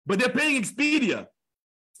 but they're paying Expedia.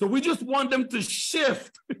 So we just want them to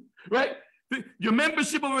shift, right? Your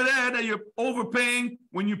membership over there that you're overpaying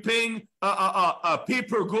when you're paying a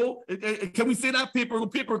pay-per-go. Can we say that?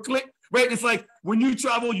 Pay-per-click, right? It's like when you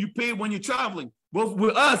travel, you pay when you're traveling. Well,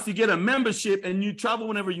 with us, you get a membership and you travel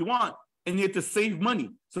whenever you want, and you have to save money.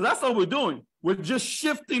 So that's all we're doing. We're just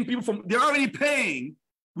shifting people from, they're already paying.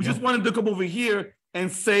 We just want them to come over here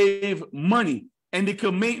and save money, and they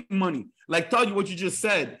can make money. Like, tell you what you just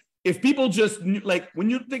said. If people just, like, when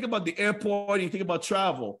you think about the airport and you think about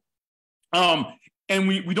travel, and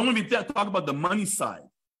we don't even talk about the money side,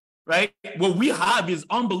 right? What we have is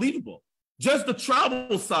unbelievable. Just the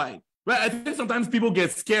travel side, right? I think sometimes people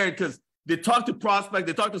get scared because they talk to prospect,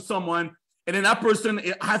 they talk to someone, and then that person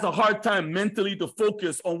has a hard time mentally to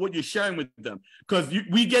focus on what you're sharing with them. Because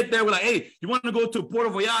we get there, we're like, hey, you want to go to Puerto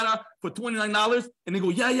Vallarta for $29? And they go,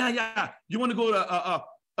 yeah. You want to go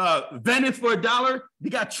to Venice for $1? They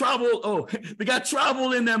got travel. They got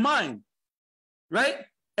travel in their mind, right?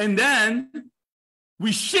 And then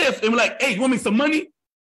we shift and we're like, hey, you want me some money?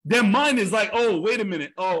 Their mind is like, oh, wait a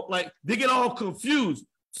minute. Oh, like they get all confused.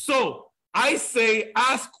 So I say,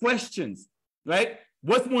 ask questions, right?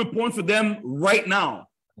 What's more important for them right now?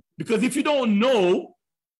 Because if you don't know,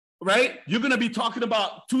 right, you're going to be talking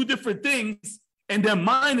about 2 different things, and their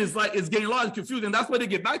mind is like, it's getting lost and confused. And that's why they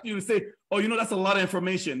get back to you and say, oh, that's a lot of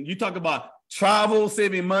information. You talk about travel,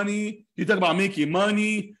 saving money. You talk about making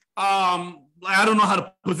money. I don't know how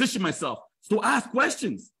to position myself. So ask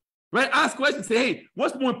questions, right? Ask questions. Say, hey,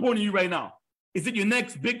 what's more important to you right now? Is it your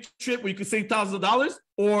next big trip where you can save thousands of dollars,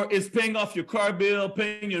 or is paying off your car bill,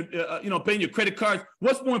 paying your credit cards?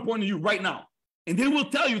 What's more important to you right now? And they will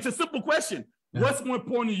tell you. It's a simple question. Yeah. What's more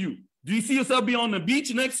important to you? Do you see yourself being on the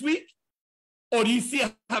beach next week, or do you see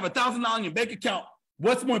have $1,000 in your bank account?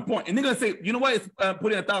 What's more important? And they're gonna say, you know what? It's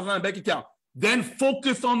putting $1,000 in your bank account. Then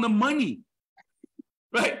focus on the money,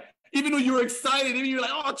 right? Even though you're excited, even you're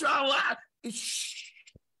like, oh, travel.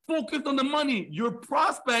 Focus on the money. Your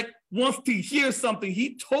prospect wants to hear something.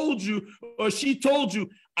 He told you or she told you,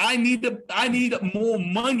 I need more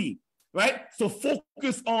money, right? So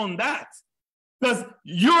focus on that. Because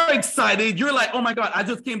you're excited. You're like, oh my God, I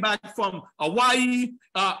just came back from Hawaii.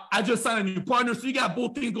 I just signed a new partner. So you got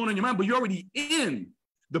both things going on in your mind, but you're already in.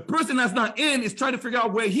 The person that's not in is trying to figure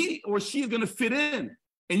out where he or she is going to fit in.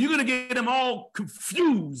 And you're going to get them all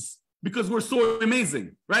confused because we're so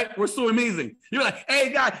amazing, right? We're so amazing. You're like,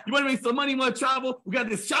 hey, guys, you want to make some money? You want to travel? We got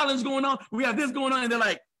this challenge going on. We got this going on. And they're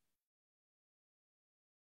like,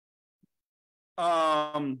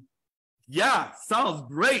 yeah, sounds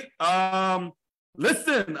great.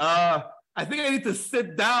 Listen, I think I need to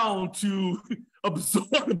sit down to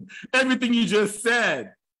absorb everything you just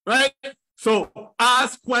said, right? So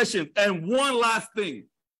ask questions. And one last thing,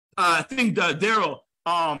 I think Daryl,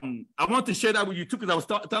 I want to share that with you too, because I was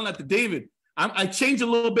telling that to David. I changed a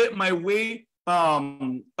little bit my way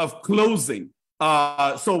of closing.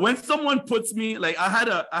 So when someone puts me, like I had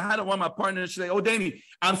one of my partners say, oh, Danny,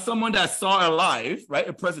 I'm someone that saw a live, right,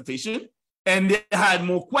 a presentation, and they had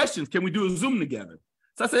more questions. Can we do a Zoom together?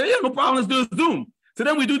 So I said, yeah, no problem, let's do a Zoom. So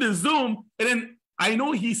then we do the Zoom, and then I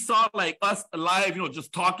know he saw like us live,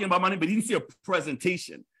 just talking about money, but he didn't see a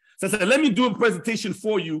presentation. So I said, let me do a presentation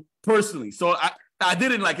for you personally. So I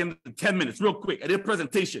did it like in 10 minutes, real quick. I did a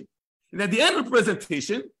presentation. And at the end of the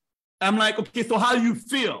presentation, I'm like, okay, so how do you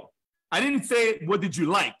feel? I didn't say, what did you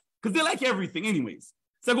like? Because they like everything anyways.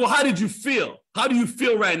 So I go, how did you feel? How do you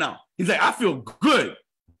feel right now? He's like, I feel good.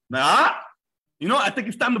 Nah, I think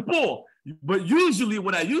it's time to pull. But usually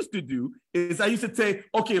what I used to do is I used to say,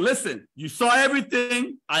 okay, listen, you saw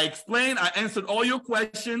everything. I explained, I answered all your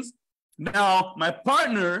questions. Now my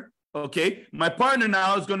partner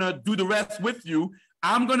now is going to do the rest with you.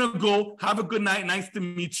 I'm going to go, have a good night. Nice to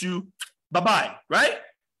meet you. Bye-bye, right?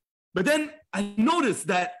 But then I noticed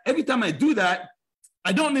that every time I do that,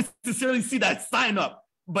 I don't necessarily see that sign up,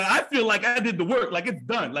 but I feel like I did the work, like it's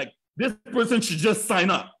done. Like this person should just sign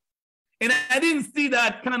up. And I didn't see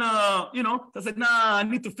that kind of, so I said, nah, I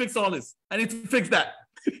need to fix all this. I need to fix that.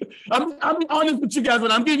 I'm honest with you guys,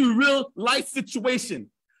 but I'm giving you real life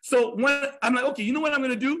situation. So when I'm like, okay, you know what I'm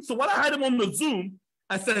going to do? So while I had him on the Zoom,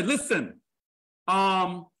 I said, listen,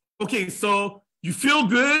 okay, so you feel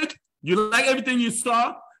good. You like everything you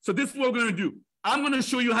saw. So this is what we're going to do. I'm going to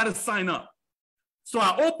show you how to sign up. So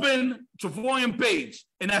I open Travorium page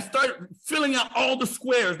and I start filling out all the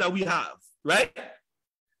squares that we have, right?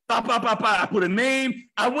 I put a name.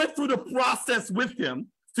 I went through the process with him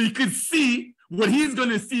so you could see what he's going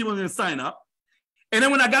to see when he sign up. And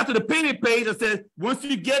then when I got to the payment page, I said, once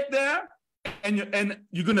you get there and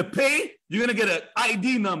you're going to pay, you're going to get an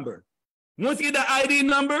ID number. Once you get that ID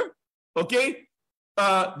number, okay,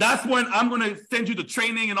 that's when I'm going to send you the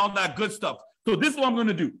training and all that good stuff. So this is what I'm going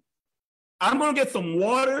to do. I'm going to get some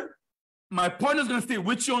water. My partner's going to stay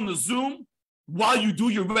with you on the Zoom while you do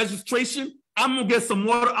your registration. I'm going to get some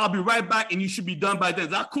water. I'll be right back, and you should be done by then.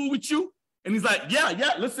 Is that cool with you? And he's like, yeah,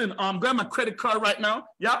 listen, grab my credit card right now.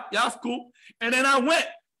 Yeah, it's cool. And then I went.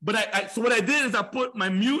 But so what I did is I put my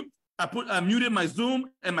mute. I muted my Zoom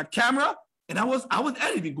and my camera, and I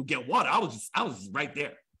didn't even go get water. I was just right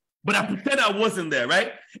there. But I pretend I wasn't there,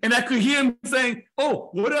 right? And I could hear him saying,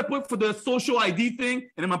 oh, what did I put for the social ID thing?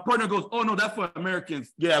 And then my partner goes, oh, no, that's for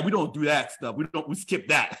Americans. Yeah, we don't do that stuff. We skip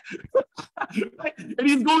that. And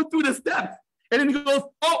he's going through the steps. And then he goes,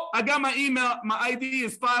 oh, I got my email. My ID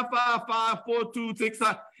is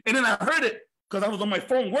 5554265. And then I heard it because I was on my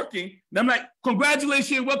phone working. And I'm like,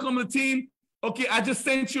 congratulations, welcome to the team. Okay, I just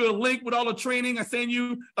sent you a link with all the training. I sent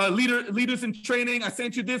you leaders in training. I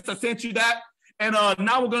sent you this, I sent you that. And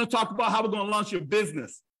now we're going to talk about how we're going to launch your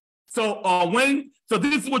business. So so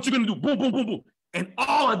this is what you're going to do. Boom, boom, boom, boom. And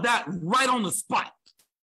all of that right on the spot.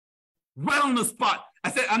 Right on the spot. I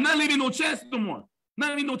said, I'm not leaving no chance no more. Not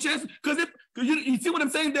leaving no chance. Because you see what I'm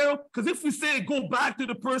saying, Daryl? Because if we say go back to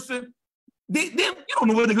the person, they you don't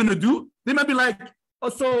know what they're going to do. They might be like, oh,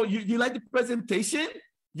 so you like the presentation?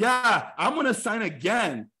 Yeah, I'm going to sign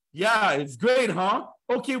again. Yeah, it's great, huh?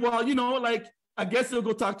 Okay, well, like, I guess you'll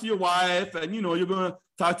go talk to your wife and, you're going to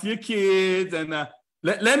talk to your kids and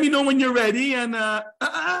let me know when you're ready. And no.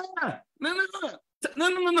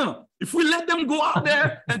 If we let them go out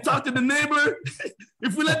there and talk to the neighbor,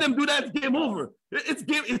 if we let them do that, it's game over.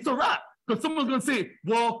 It's a wrap. Because someone's going to say,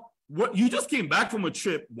 well, what you just came back from a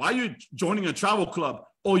trip. Why are you joining a travel club?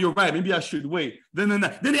 Oh, you're right. Maybe I should wait. Then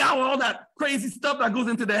they have all that crazy stuff that goes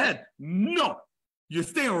into their head. No. You're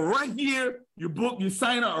staying right here. You book, you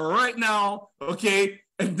sign up right now, okay?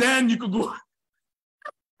 And then you could go.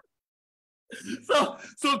 So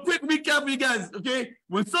quick recap for you guys, okay?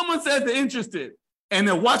 When someone says they're interested and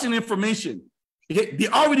they're watching information,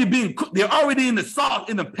 they're already being cooked. They're already in the sauce,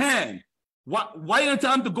 in the pan. Why you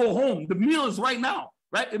tell them to go home? The meal is right now,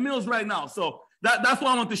 right? The meal is right now. So that's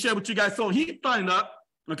what I want to share with you guys. So he signed up,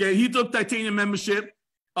 okay? He took Titanium membership.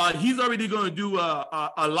 He's already going to do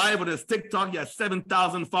a live on his TikTok. He has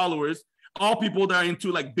 7,000 followers. all people that are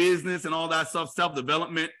into like business and all that stuff,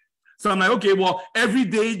 self-development. So I'm like, okay, well, every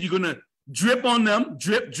day you're going to drip on them,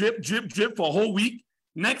 drip for a whole week.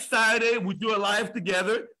 Next Saturday, we do a live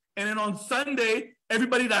together. And then on Sunday,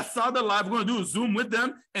 everybody that saw the live, we're going to do a Zoom with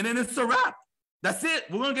them. And then it's a wrap. That's it.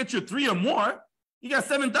 We're going to get you 3 or more. You got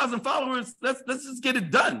 7,000 followers. Let's just get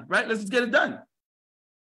it done, right? Let's just get it done.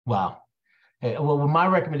 Wow. Hey, well, my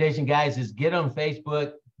recommendation, guys, is get on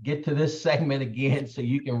Facebook, get to this segment again so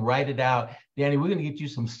you can write it out. Danny, we're going to get you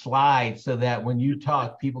some slides so that when you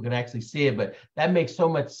talk, people can actually see it. But that makes so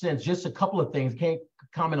much sense. Just a couple of things. Can't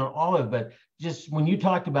comment on all of it, but just when you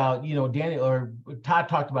talked about, you know, Danny or Todd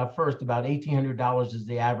talked about first about $1,800 is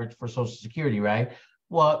the average for Social Security, right?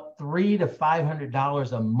 Well, $300 to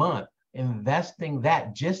 $500 a month, investing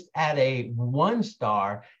that just at a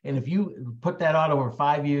 1-star. And if you put that on over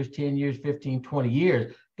 5 years, 10 years, 15, 20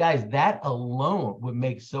 years, guys, that alone would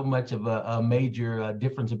make so much of a major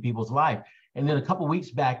difference in people's life. And then a couple of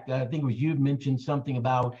weeks back, I think it was you mentioned something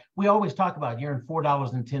about, we always talk about you're in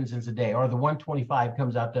 $4.10 a day, or the 125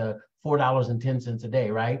 comes out to $4.10 a day,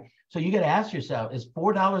 right? So you got to ask yourself, is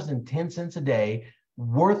 $4.10 a day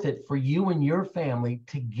worth it for you and your family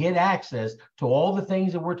to get access to all the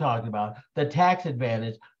things that we're talking about, the tax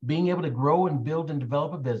advantage, being able to grow and build and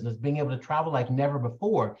develop a business, being able to travel like never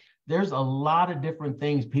before? There's a lot of different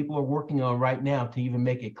things people are working on right now to even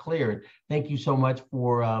make it clear. Thank you so much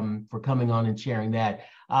for coming on and sharing that.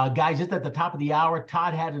 Guys, just at the top of the hour,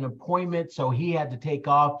 Todd had an appointment, so he had to take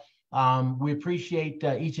off. We appreciate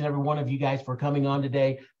each and every one of you guys for coming on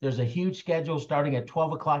today. There's a huge schedule starting at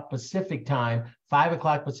 12 o'clock Pacific time, 5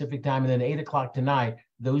 o'clock Pacific time, and then 8 o'clock tonight.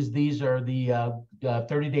 These are the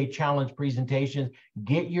 30-day challenge presentations.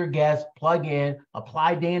 Get your guests, plug in,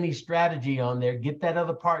 apply Danny's strategy on there, get that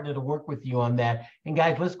other partner to work with you on that. And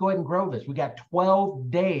guys, let's go ahead and grow this. We got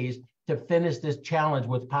 12 days to finish this challenge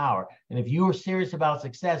with power. And if you are serious about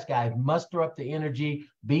success, guys, muster up the energy,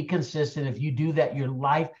 be consistent. If you do that, your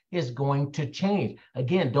life is going to change.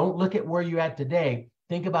 Again, don't look at where you're at today.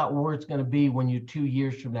 Think about where it's going to be when you're 2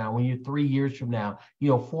 years from now, when you're 3 years from now,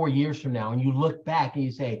 4 years from now, and you look back and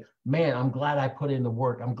you say, man, I'm glad I put in the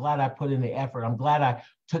work. I'm glad I put in the effort. I'm glad I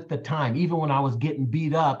took the time, even when I was getting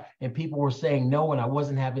beat up and people were saying no and I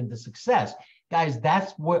wasn't having the success. Guys,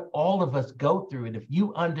 that's what all of us go through. And if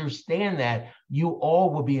you understand that, you all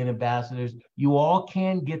will be ambassadors. You all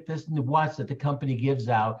can get this watch that the company gives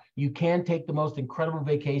out. You can take the most incredible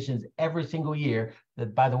vacations every single year.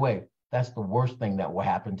 That, by the way, that's the worst thing that will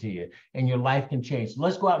happen to you, and your life can change. So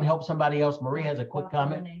let's go out and help somebody else. Marie has a quick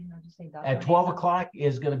comment. At 12 o'clock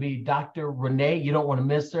is going to be Dr. Renee. You don't want to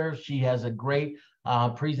miss her. She has a great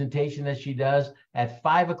presentation that she does. At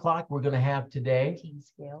 5 o'clock, we're going to have today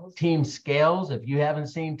Team Scales. If you haven't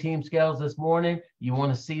seen Team Scales this morning, you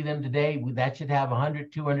want to see them today. That should have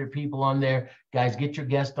 100, 200 people on there. Guys, get your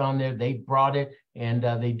guest on there. They brought it, and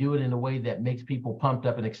they do it in a way that makes people pumped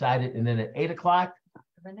up and excited. And then at 8 o'clock,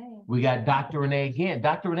 we got Dr. Renee again.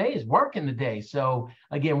 Dr. Renee is working today. So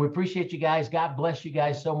again, we appreciate you guys. God bless you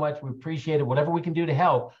guys so much. We appreciate it. Whatever we can do to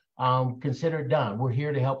help, consider it done. We're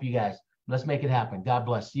here to help you guys. Let's make it happen. God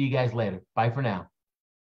bless. See you guys later. Bye for now.